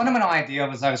 the fundamental idea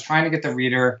was I was trying to get the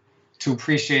reader to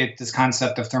appreciate this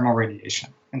concept of thermal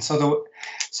radiation. And so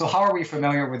how are we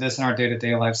familiar with this in our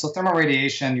day-to-day life? So thermal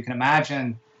radiation, you can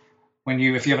imagine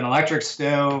if you have an electric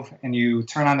stove and you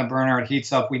turn on the burner, it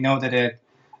heats up, we know that it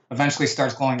eventually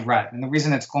starts glowing red. And the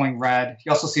reason it's glowing red,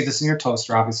 you also see this in your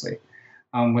toaster, obviously,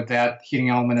 with that heating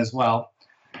element as well.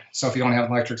 So if you don't have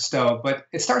an electric stove, but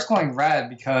it starts glowing red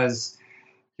because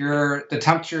the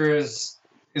temperature is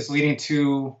leading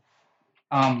to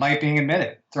light being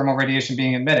emitted, thermal radiation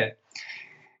being emitted.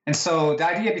 And so the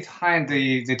idea behind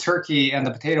the turkey and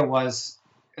the potato is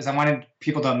I wanted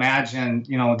people to imagine,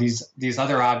 these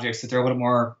other objects that they're a little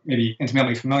more maybe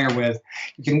intimately familiar with.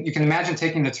 You can imagine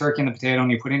taking the turkey and the potato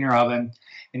and you put it in your oven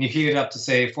and you heat it up to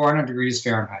say 400 degrees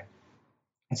Fahrenheit.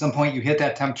 At some point you hit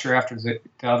that temperature after the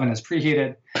oven is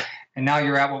preheated, and now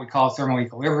you're at what we call thermal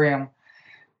equilibrium.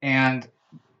 And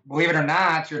believe it or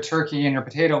not, your turkey and your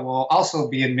potato will also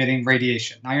be emitting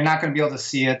radiation. Now you're not going to be able to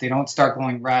see it. They don't start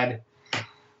glowing red.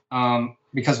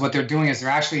 Because what they're doing is they're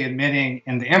actually emitting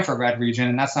in the infrared region,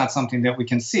 and that's not something that we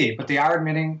can see, but they are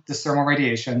emitting this thermal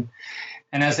radiation.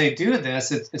 And as they do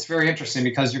this, it's very interesting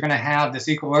because you're going to have this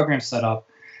equilibrium set up,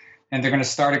 and they're going to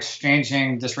start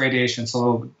exchanging this radiation.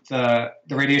 So the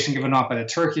radiation given off by the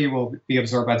turkey will be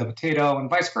absorbed by the potato and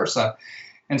vice versa.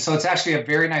 And so it's actually a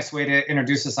very nice way to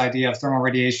introduce this idea of thermal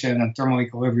radiation and thermal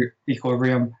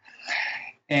equilibrium.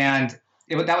 And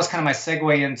that was kind of my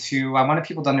segue into, I wanted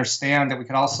people to understand that we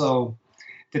could also,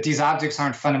 that these objects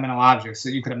aren't fundamental objects,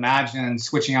 that you could imagine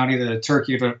switching out either the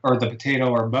turkey or the potato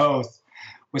or both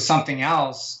with something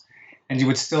else, and you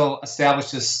would still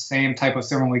establish this same type of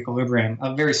thermal equilibrium,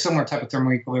 a very similar type of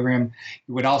thermal equilibrium.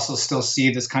 You would also still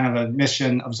see this kind of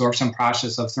emission absorption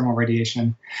process of thermal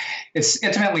radiation. It's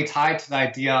intimately tied to the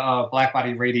idea of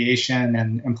blackbody radiation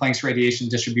and Planck's radiation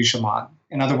distribution law.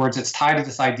 In other words, it's tied to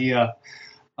this idea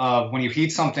of when you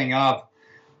heat something up,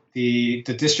 the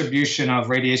distribution of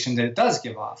radiation that it does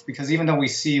give off. Because even though we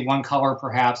see one color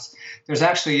perhaps, there's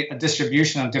actually a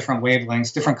distribution of different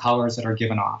wavelengths, different colors that are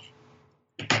given off.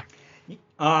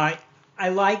 I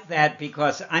like that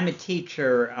because I'm a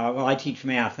teacher. I teach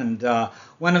math, and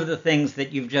one of the things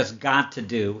that you've just got to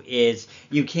do is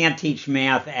you can't teach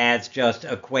math as just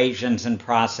equations and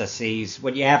processes.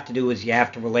 What you have to do is you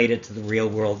have to relate it to the real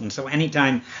world. And so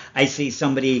anytime I see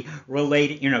somebody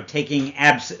taking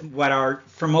what are,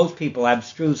 for most people,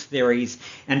 abstruse theories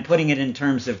and putting it in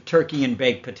terms of turkey and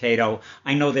baked potato,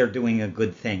 I know they're doing a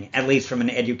good thing, at least from an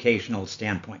educational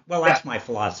standpoint. Well, that's my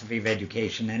philosophy of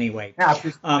education anyway.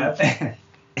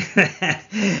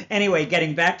 Anyway,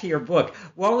 getting back to your book,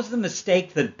 what was the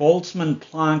mistake that Boltzmann,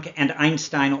 Planck, and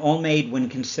Einstein all made when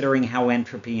considering how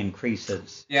entropy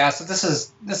increases? Yeah, so this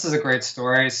is a great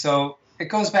story. So it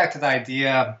goes back to the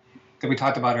idea that we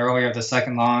talked about earlier, the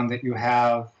second law,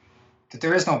 that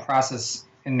there is no process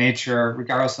in nature,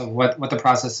 regardless of what the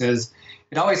process is.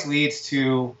 It always leads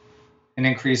to an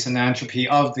increase in the entropy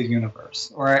of the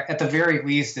universe, or at the very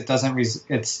least, the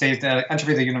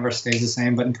entropy of the universe stays the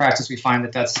same. But in practice, we find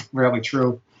that that's rarely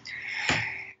true.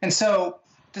 And so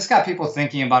this got people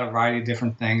thinking about a variety of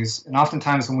different things. And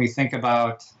oftentimes, when we think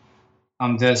about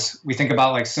this, we think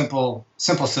about like simple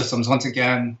systems. Once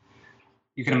again,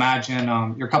 you can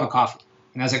imagine your cup of coffee,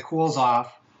 and as it cools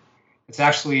off, it's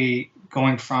actually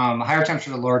going from a higher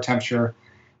temperature to lower temperature.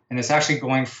 And it's actually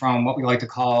going from what we like to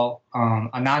call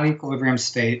a non-equilibrium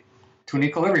state to an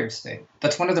equilibrium state.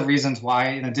 That's one of the reasons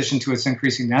why, in addition to its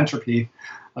increasing the entropy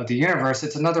of the universe,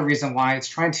 it's another reason why it's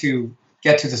trying to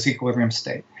get to this equilibrium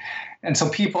state. And so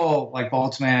people like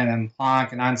Boltzmann and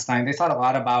Planck and Einstein, they thought a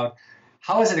lot about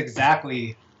how is it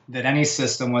exactly that any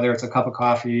system, whether it's a cup of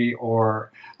coffee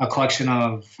or a collection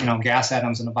of gas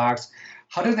atoms in a box,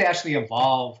 how do they actually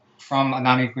evolve from a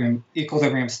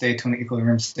non-equilibrium state to an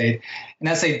equilibrium state? And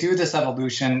as they do this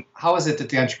evolution, how is it that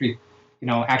the entropy,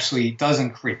 actually does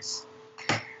increase?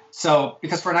 So,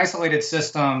 because for an isolated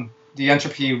system, the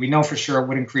entropy, we know for sure,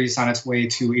 would increase on its way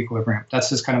to equilibrium. That's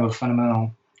just kind of a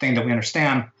fundamental thing that we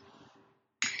understand.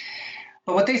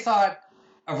 But what they thought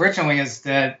originally is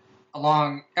that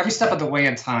along every step of the way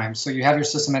in time, so you have your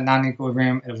system at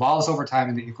non-equilibrium, it evolves over time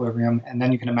into equilibrium, and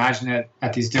then you can imagine it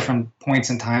at these different points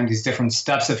in time, these different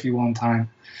steps, if you will, in time.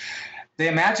 They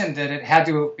imagined that it had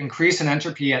to increase in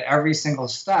entropy at every single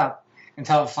step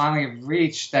until it finally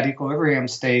reached that equilibrium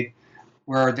state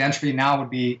where the entropy now would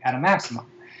be at a maximum.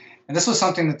 And this was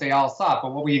something that they all thought,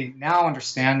 but what we now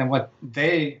understand and what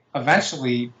they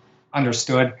eventually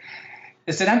understood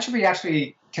is that entropy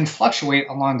actually can fluctuate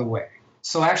along the way.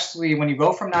 So actually, when you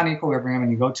go from non-equilibrium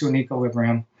and you go to an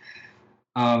equilibrium,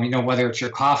 whether it's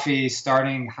your coffee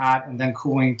starting hot and then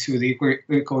cooling to the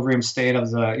equilibrium state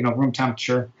of the room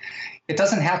temperature, it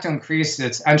doesn't have to increase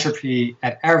its entropy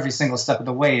at every single step of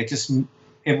the way.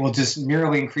 It will just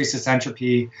merely increase its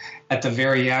entropy at the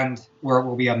very end, where it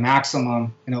will be a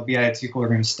maximum and it'll be at its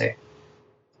equilibrium state.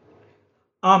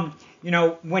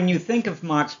 When you think of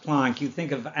Max Planck, you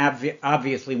think of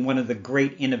obviously one of the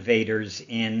great innovators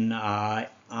in the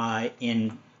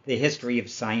history of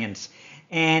science,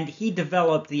 and he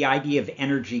developed the idea of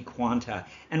energy quanta.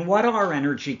 And what are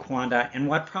energy quanta, and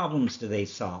what problems do they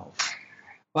solve?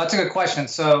 Well, that's a good question.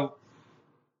 So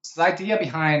the idea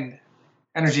behind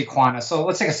energy quanta. So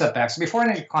let's take a step back. So before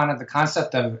energy quanta, the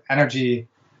concept of energy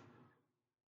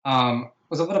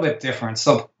was a little bit different.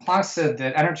 So Planck said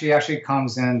that energy actually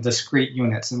comes in discrete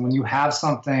units, and when you have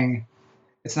something,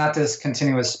 it's not this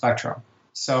continuous spectrum.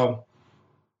 So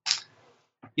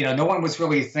no one was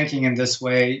really thinking in this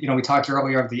way. We talked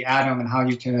earlier of the atom and how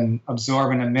you can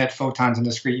absorb and emit photons in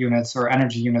discrete units or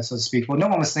energy units, so to speak. Well, no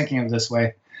one was thinking of it this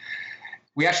way.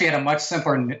 We actually had a much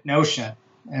simpler notion.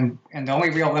 And the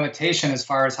only real limitation as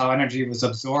far as how energy was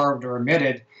absorbed or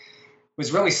emitted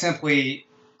was really simply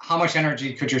how much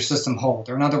energy could your system hold?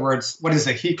 Or in other words, what is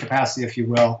the heat capacity, if you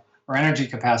will, or energy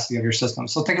capacity of your system?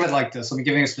 So think of it like this. Let me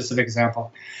give you a specific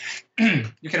example.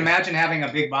 You can imagine having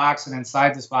a big box, and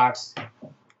inside this box,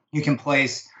 you can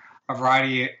place a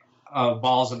variety of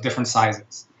balls of different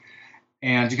sizes.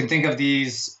 And you can think of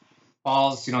these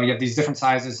balls, you have these different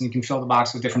sizes, and you can fill the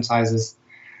box with different sizes.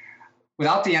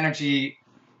 Without the energy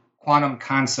quantum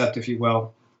concept, if you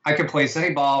will, I could place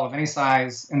any ball of any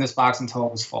size in this box until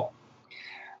it was full.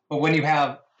 But when you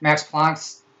have Max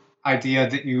Planck's idea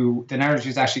that energy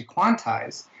is actually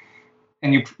quantized,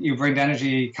 and you bring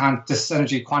this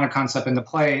energy quantum concept into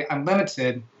play, I'm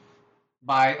limited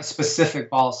by a specific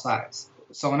ball size.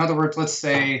 So in other words, let's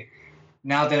say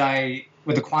now that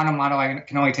with the quantum model, I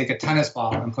can only take a tennis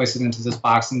ball and place it into this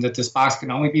box, and that this box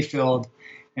can only be filled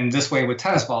in this way with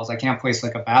tennis balls. I can't place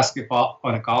like a basketball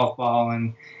or a golf ball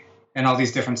and all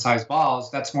these different size balls.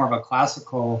 That's more of a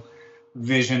classical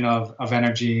vision of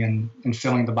energy and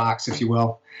filling the box, if you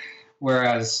will.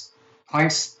 Whereas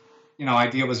Planck's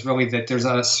idea was really that there's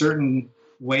a certain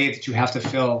way that you have to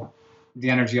fill the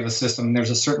energy of a system. And there's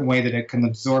a certain way that it can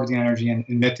absorb the energy and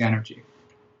emit the energy.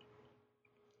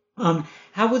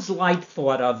 How was light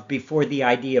thought of before the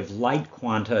idea of light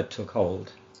quanta took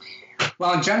hold?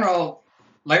 Well, in general,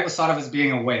 light was thought of as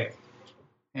being a wave.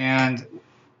 And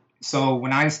so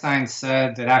when Einstein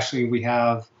said that actually we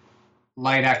have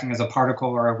light acting as a particle,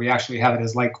 or we actually have it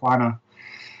as light quanta,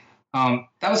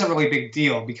 that was a really big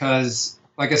deal because,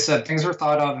 like I said, things were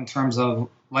thought of in terms of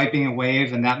light being a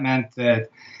wave, and that meant that,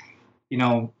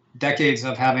 decades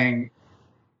of having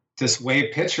this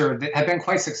wave picture that had been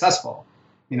quite successful.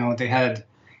 They had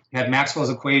Maxwell's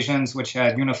equations, which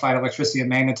had unified electricity and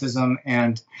magnetism,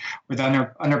 and with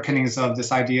underpinnings of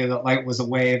this idea that light was a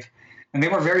wave. And they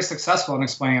were very successful in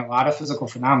explaining a lot of physical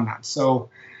phenomena. So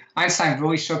Einstein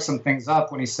really shook some things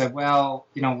up when he said, well,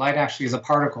 light actually is a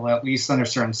particle, at least under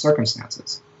certain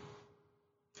circumstances.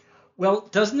 Well,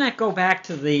 doesn't that go back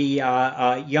to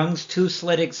the Young's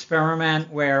two-slit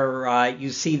experiment where you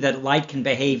see that light can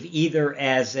behave either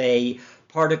as a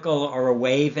particle or a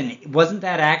wave? And wasn't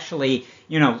that actually,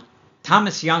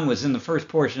 Thomas Young was in the first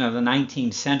portion of the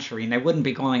 19th century, and they wouldn't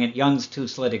be calling it Young's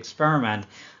two-slit experiment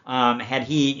had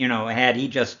he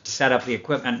just set up the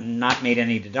equipment and not made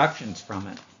any deductions from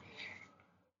it.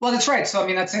 Well, that's right. So,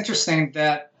 that's interesting.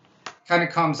 That kind of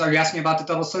comes. Are you asking about the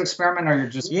double slit experiment, or you're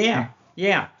just? Yeah.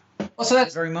 Well, so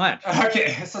that's very much.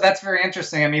 Okay. So that's very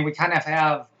interesting. We kind of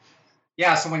have.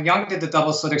 Yeah. So when Young did the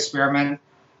double slit experiment,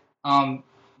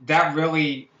 that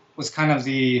really was kind of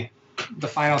the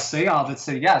final say-all that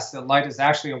said yes, that light is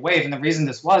actually a wave, and the reason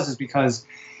this is because,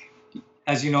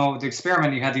 as you know, the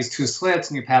experiment, you had these two slits,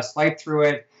 and you passed light through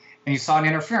it, and you saw an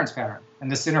interference pattern,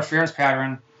 and this interference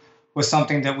pattern was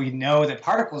something that we know that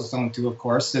particles don't do, of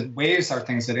course, that waves are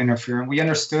things that interfere. And we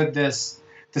understood this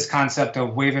concept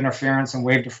of wave interference and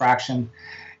wave diffraction.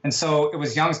 And so it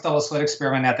was Young's double slit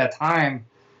experiment at that time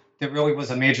that really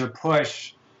was a major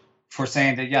push for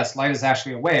saying that, yes, light is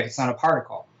actually a wave. It's not a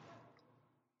particle.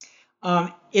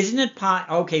 Isn't it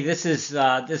okay? This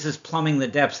is plumbing the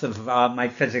depths of my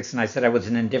physics, and I said I was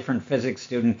an indifferent physics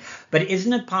student. But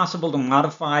isn't it possible to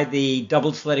modify the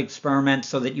double slit experiment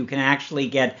so that you can actually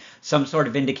get some sort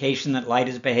of indication that light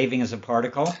is behaving as a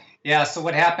particle? Yeah. So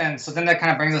what happened? So then that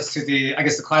kind of brings us to the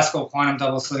classical quantum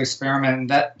double slit experiment. And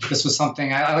that this was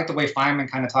something I like the way Feynman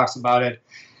kind of talks about it.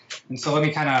 And so let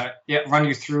me kind of run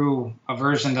you through a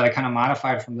version that I kind of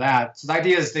modified from that. So the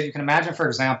idea is that you can imagine, for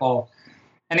example,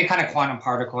 any kind of quantum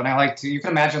particle. And you can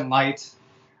imagine light.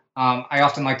 I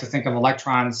often like to think of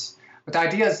electrons. But the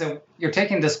idea is that you're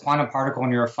taking this quantum particle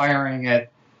and you're firing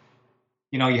it.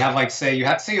 You have you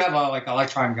have an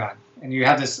electron gun. And you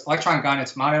have this electron gun,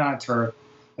 it's mounted on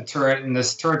a turret, and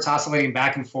this turret's oscillating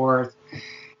back and forth.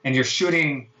 And you're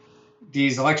shooting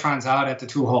these electrons out at the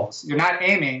two holes. You're not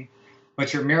aiming,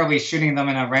 but you're merely shooting them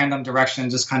in a random direction,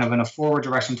 just kind of in a forward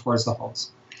direction towards the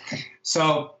holes.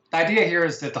 So the idea here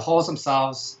is that the holes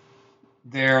themselves,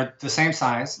 they're the same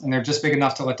size, and they're just big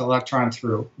enough to let the electron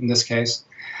through, in this case.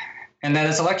 And then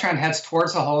as the electron heads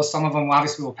towards the holes, some of them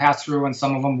obviously will pass through and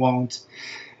some of them won't.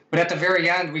 But at the very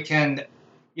end, we can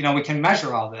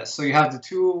measure all this. So you have the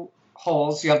two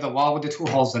holes, you have the wall with the two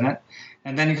holes in it,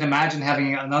 and then you can imagine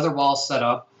having another wall set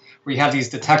up where you have these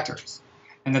detectors.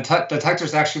 And the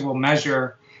detectors actually will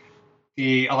measure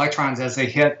the electrons as they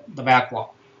hit the back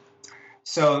wall.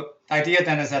 So the idea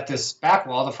then is that this back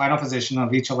wall, the final position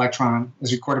of each electron,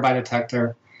 is recorded by the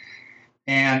detector,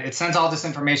 and it sends all this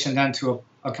information then to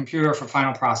a computer for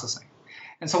final processing.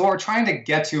 And so what we're trying to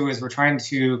get to is we're trying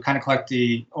to kind of collect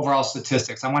the overall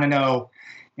statistics. I want to know,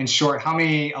 in short, how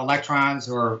many electrons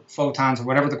or photons or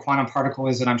whatever the quantum particle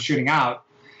is that I'm shooting out.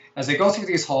 As they go through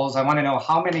these holes, I want to know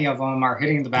how many of them are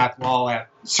hitting the back wall at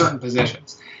certain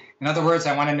positions. In other words,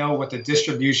 I want to know what the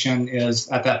distribution is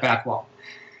at that back wall.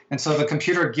 And so the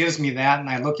computer gives me that, and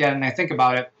I look at it and I think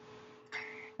about it.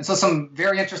 And so some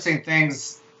very interesting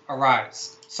things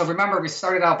arise. So remember, we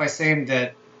started out by saying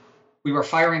that we were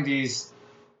firing these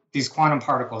quantum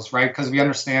particles, right? Because we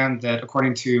understand that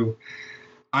according to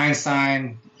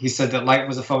Einstein, he said that light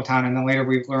was a photon, and then later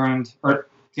we've learned, that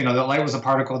light was a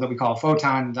particle that we call a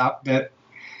photon, that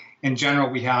in general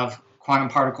we have quantum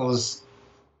particles,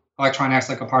 electron acts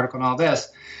like a particle and all this.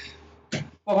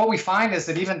 Well, what we find is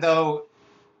that even though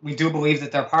we do believe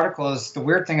that they're particles, the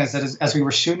weird thing is that as we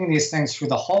were shooting these things through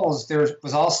the holes, there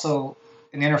was also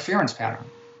an interference pattern.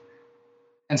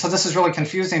 And so this is really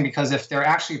confusing because if they're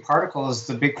actually particles,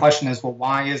 the big question is, well,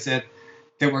 why is it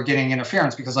that we're getting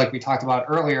interference? Because like we talked about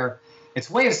earlier, it's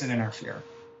waves that interfere.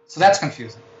 So that's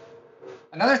confusing.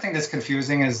 Another thing that's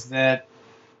confusing is that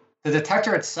the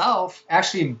detector itself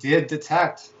actually did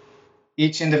detect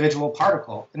each individual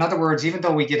particle. In other words, even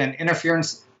though we get an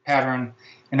interference pattern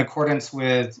in accordance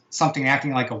with something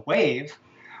acting like a wave,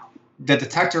 the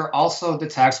detector also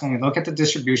detects, when we look at the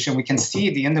distribution, we can see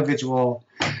the individual,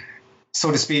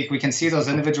 so to speak, we can see those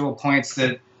individual points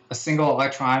that a single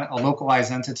electron, a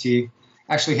localized entity,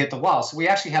 actually hit the wall. So we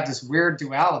actually have this weird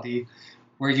duality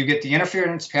where you get the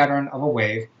interference pattern of a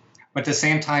wave, but at the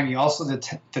same time, you also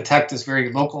detect this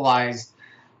very localized,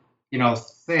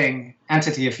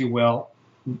 entity, if you will,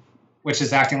 which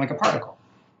is acting like a particle.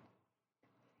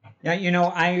 Yeah,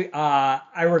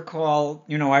 I recall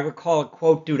a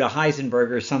quote due to Heisenberg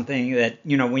or something that,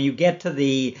 when you get to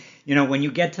the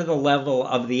level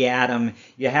of the atom,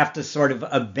 you have to sort of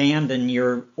abandon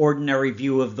your ordinary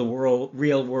view of the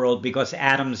real world, because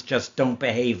atoms just don't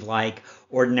behave like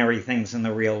ordinary things in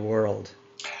the real world.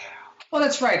 Well,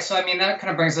 that's right. So, that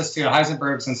kind of brings us to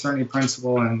Heisenberg's uncertainty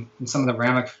principle and some of the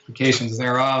ramifications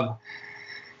thereof.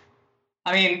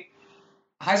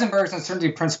 Heisenberg's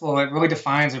uncertainty principle, it really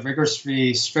defines a rigorous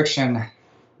restriction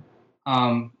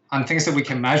on things that we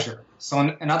can measure. So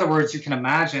in other words, you can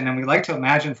imagine, and we like to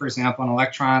imagine, for example, an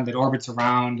electron that orbits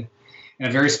around in a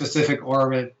very specific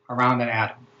orbit around an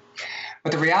atom.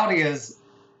 But the reality is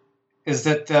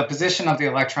that the position of the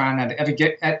electron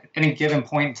at any given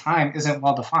point in time isn't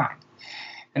well defined.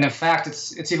 And in fact,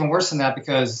 it's even worse than that,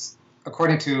 because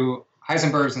according to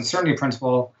Heisenberg's uncertainty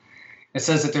principle, it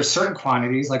says that there's certain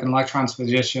quantities, like an electron's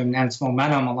position and its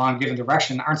momentum along a given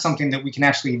direction, aren't something that we can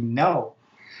actually know.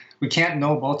 We can't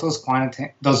know both those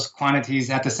quantities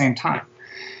at the same time.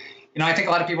 I think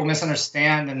a lot of people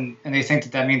misunderstand, and they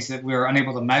think that means that we're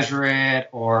unable to measure it,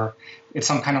 or it's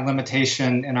some kind of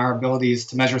limitation in our abilities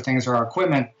to measure things or our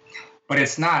equipment. But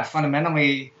it's not.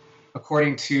 Fundamentally,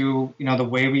 according to the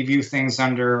way we view things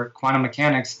under quantum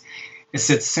mechanics, is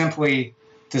that simply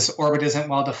this orbit isn't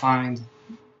well defined.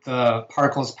 The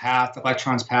particle's path, the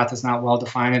electron's path is not well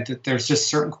defined. There's just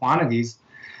certain quantities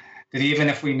that even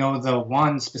if we know the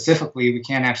one specifically, we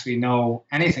can't actually know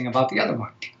anything about the other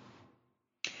one.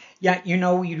 Yeah,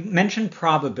 you mentioned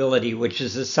probability, which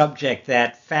is a subject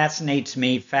that fascinates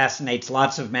me, fascinates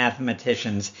lots of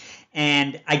mathematicians.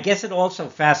 And I guess it also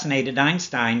fascinated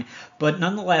Einstein, but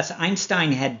nonetheless,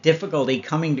 Einstein had difficulty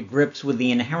coming to grips with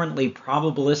the inherently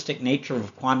probabilistic nature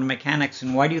of quantum mechanics.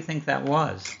 And why do you think that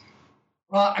was?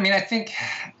 Well, I think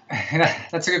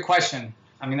that's a good question.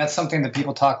 That's something that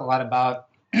people talk a lot about.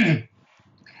 I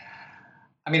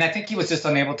think he was just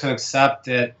unable to accept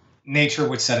that nature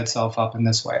would set itself up in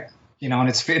this way. And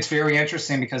it's very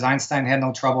interesting because Einstein had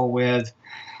no trouble with,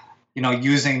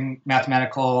 using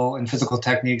mathematical and physical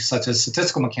techniques such as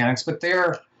statistical mechanics, but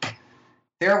there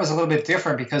was a little bit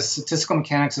different, because statistical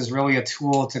mechanics is really a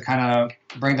tool to kind of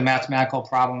bring the mathematical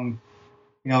problem,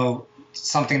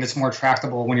 something that's more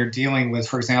tractable when you're dealing with,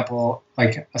 for example,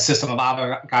 like a system of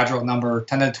Avogadro number,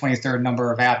 10 to the 23rd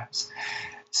number of atoms.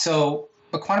 So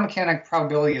the quantum mechanic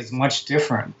probability is much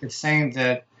different. It's saying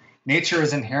that nature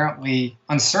is inherently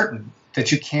uncertain,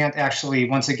 that you can't actually,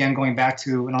 once again, going back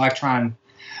to an electron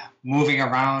moving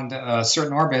around a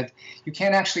certain orbit, you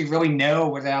can't actually really know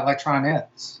where that electron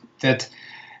is. That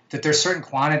there's certain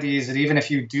quantities that even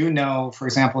if you do know, for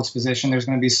example, its position, there's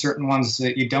going to be certain ones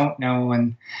that you don't know,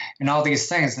 and all these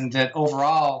things. And that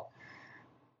overall,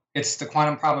 it's the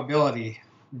quantum probability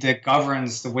that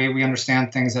governs the way we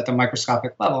understand things at the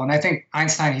microscopic level. And I think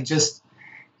Einstein,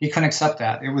 he couldn't accept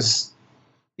that. It was,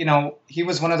 he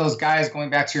was one of those guys, going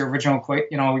back to your original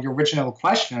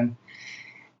question,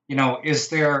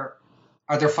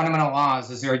 are there fundamental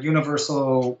laws? Is there a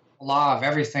universal law of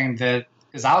everything that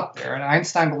is out there? And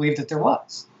Einstein believed that there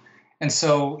was. And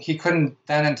so he couldn't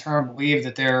then in turn believe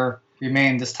that there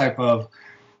remained this type of,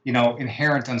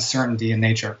 inherent uncertainty in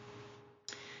nature.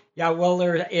 Yeah, well,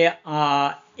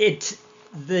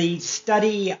 the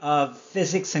study of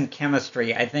physics and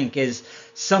chemistry, I think, is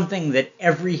something that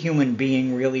every human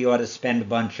being really ought to spend a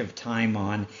bunch of time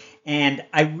on. And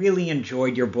I really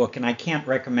enjoyed your book, and I can't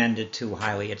recommend it too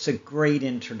highly. It's a great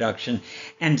introduction.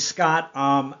 And Scott,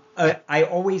 I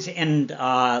always end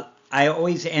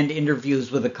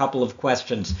interviews with a couple of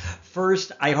questions.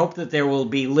 First, I hope that there will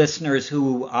be listeners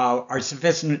who are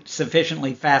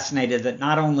sufficiently fascinated that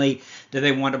not only do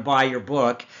they want to buy your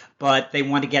book, but they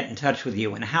want to get in touch with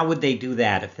you. And how would they do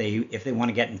that if they want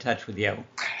to get in touch with you?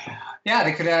 Yeah,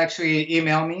 they could actually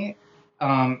email me.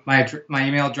 My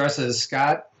email address is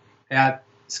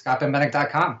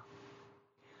scott@scottbembenek.com.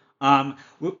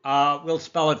 We'll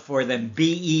spell it for them.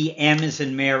 BEM as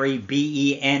in Mary,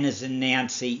 BEN as in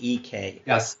Nancy, EK.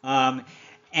 Yes.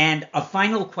 And a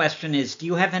final question is, do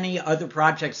you have any other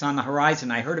projects on the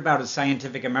horizon? I heard about a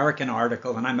Scientific American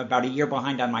article, and I'm about a year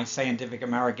behind on my Scientific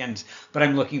Americans, but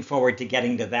I'm looking forward to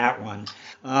getting to that one.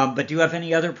 But do you have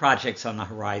any other projects on the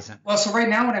horizon? Well, so right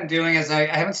now what I'm doing is I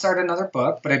haven't started another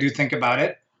book, but I do think about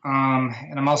it.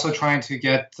 And I'm also trying to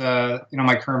get,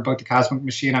 my current book, The Cosmic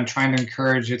Machine, I'm trying to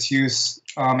encourage its use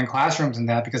in classrooms and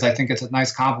that, because I think it's a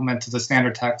nice complement to the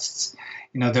standard texts,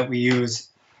 that we use,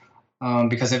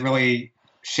 because it really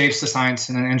shapes the science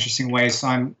in an interesting way. So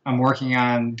I'm working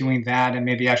on doing that, and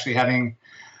maybe actually having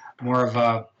more of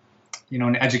a,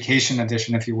 an education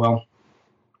edition, if you will.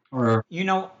 Or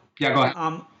yeah, go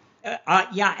ahead.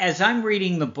 As I'm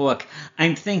reading the book,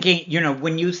 I'm thinking,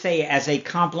 when you say as a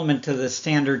complement to the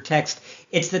standard text,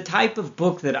 it's the type of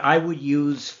book that I would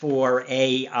use for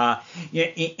in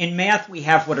math, we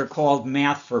have what are called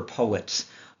math for poets.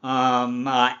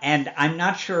 And I'm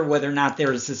not sure whether or not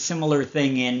there is a similar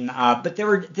thing but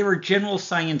there are general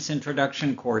science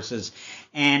introduction courses,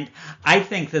 and I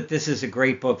think that this is a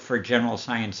great book for a general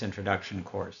science introduction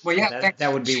course. Well, yeah,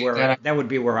 that would be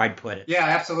where I'd put it. Yeah,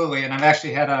 absolutely. And I've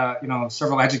actually had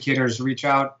several educators reach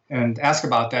out and ask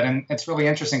about that, and it's really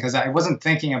interesting because I wasn't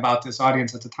thinking about this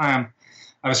audience at the time.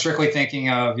 I was strictly thinking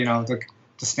of the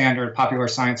standard popular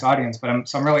science audience, but I'm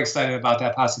really excited about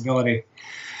that possibility.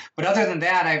 But other than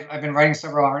that, I've been writing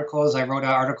several articles. I wrote an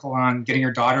article on getting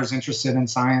your daughters interested in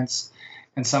science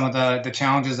and some of the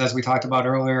challenges, as we talked about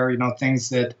earlier, things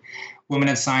that women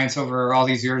in science over all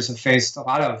these years have faced a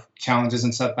lot of challenges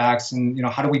and setbacks. And,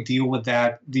 how do we deal with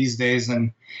that these days?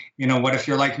 And, what if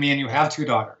you're like me and you have two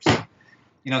daughters?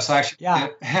 So actually,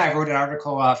 I wrote an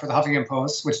article for the Huffington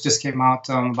Post, which just came out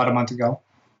about a month ago.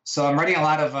 So I'm writing a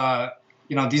lot of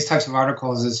these types of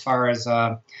articles as far as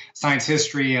science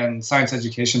history and science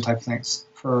education type things.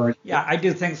 I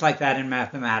do things like that in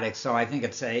mathematics. So I think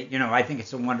it's a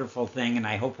wonderful thing, and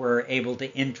I hope we're able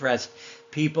to interest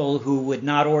people who would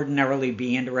not ordinarily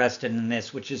be interested in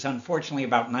this, which is unfortunately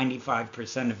about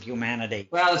 95% of humanity.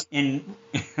 Well,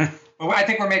 I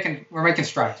think we're making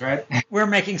strides, right? We're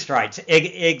making strides.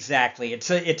 Exactly.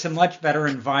 It's a much better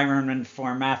environment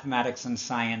for mathematics and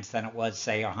science than it was,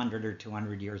 say, 100 or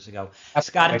 200 years ago. Absolutely.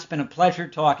 Scott, it's been a pleasure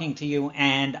talking to you,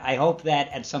 and I hope that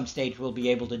at some stage we'll be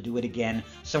able to do it again.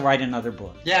 So write another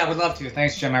book. Yeah, I would love to.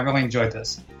 Thanks, Jim. I really enjoyed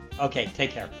this. Okay,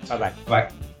 take care. Bye-bye.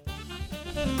 Bye.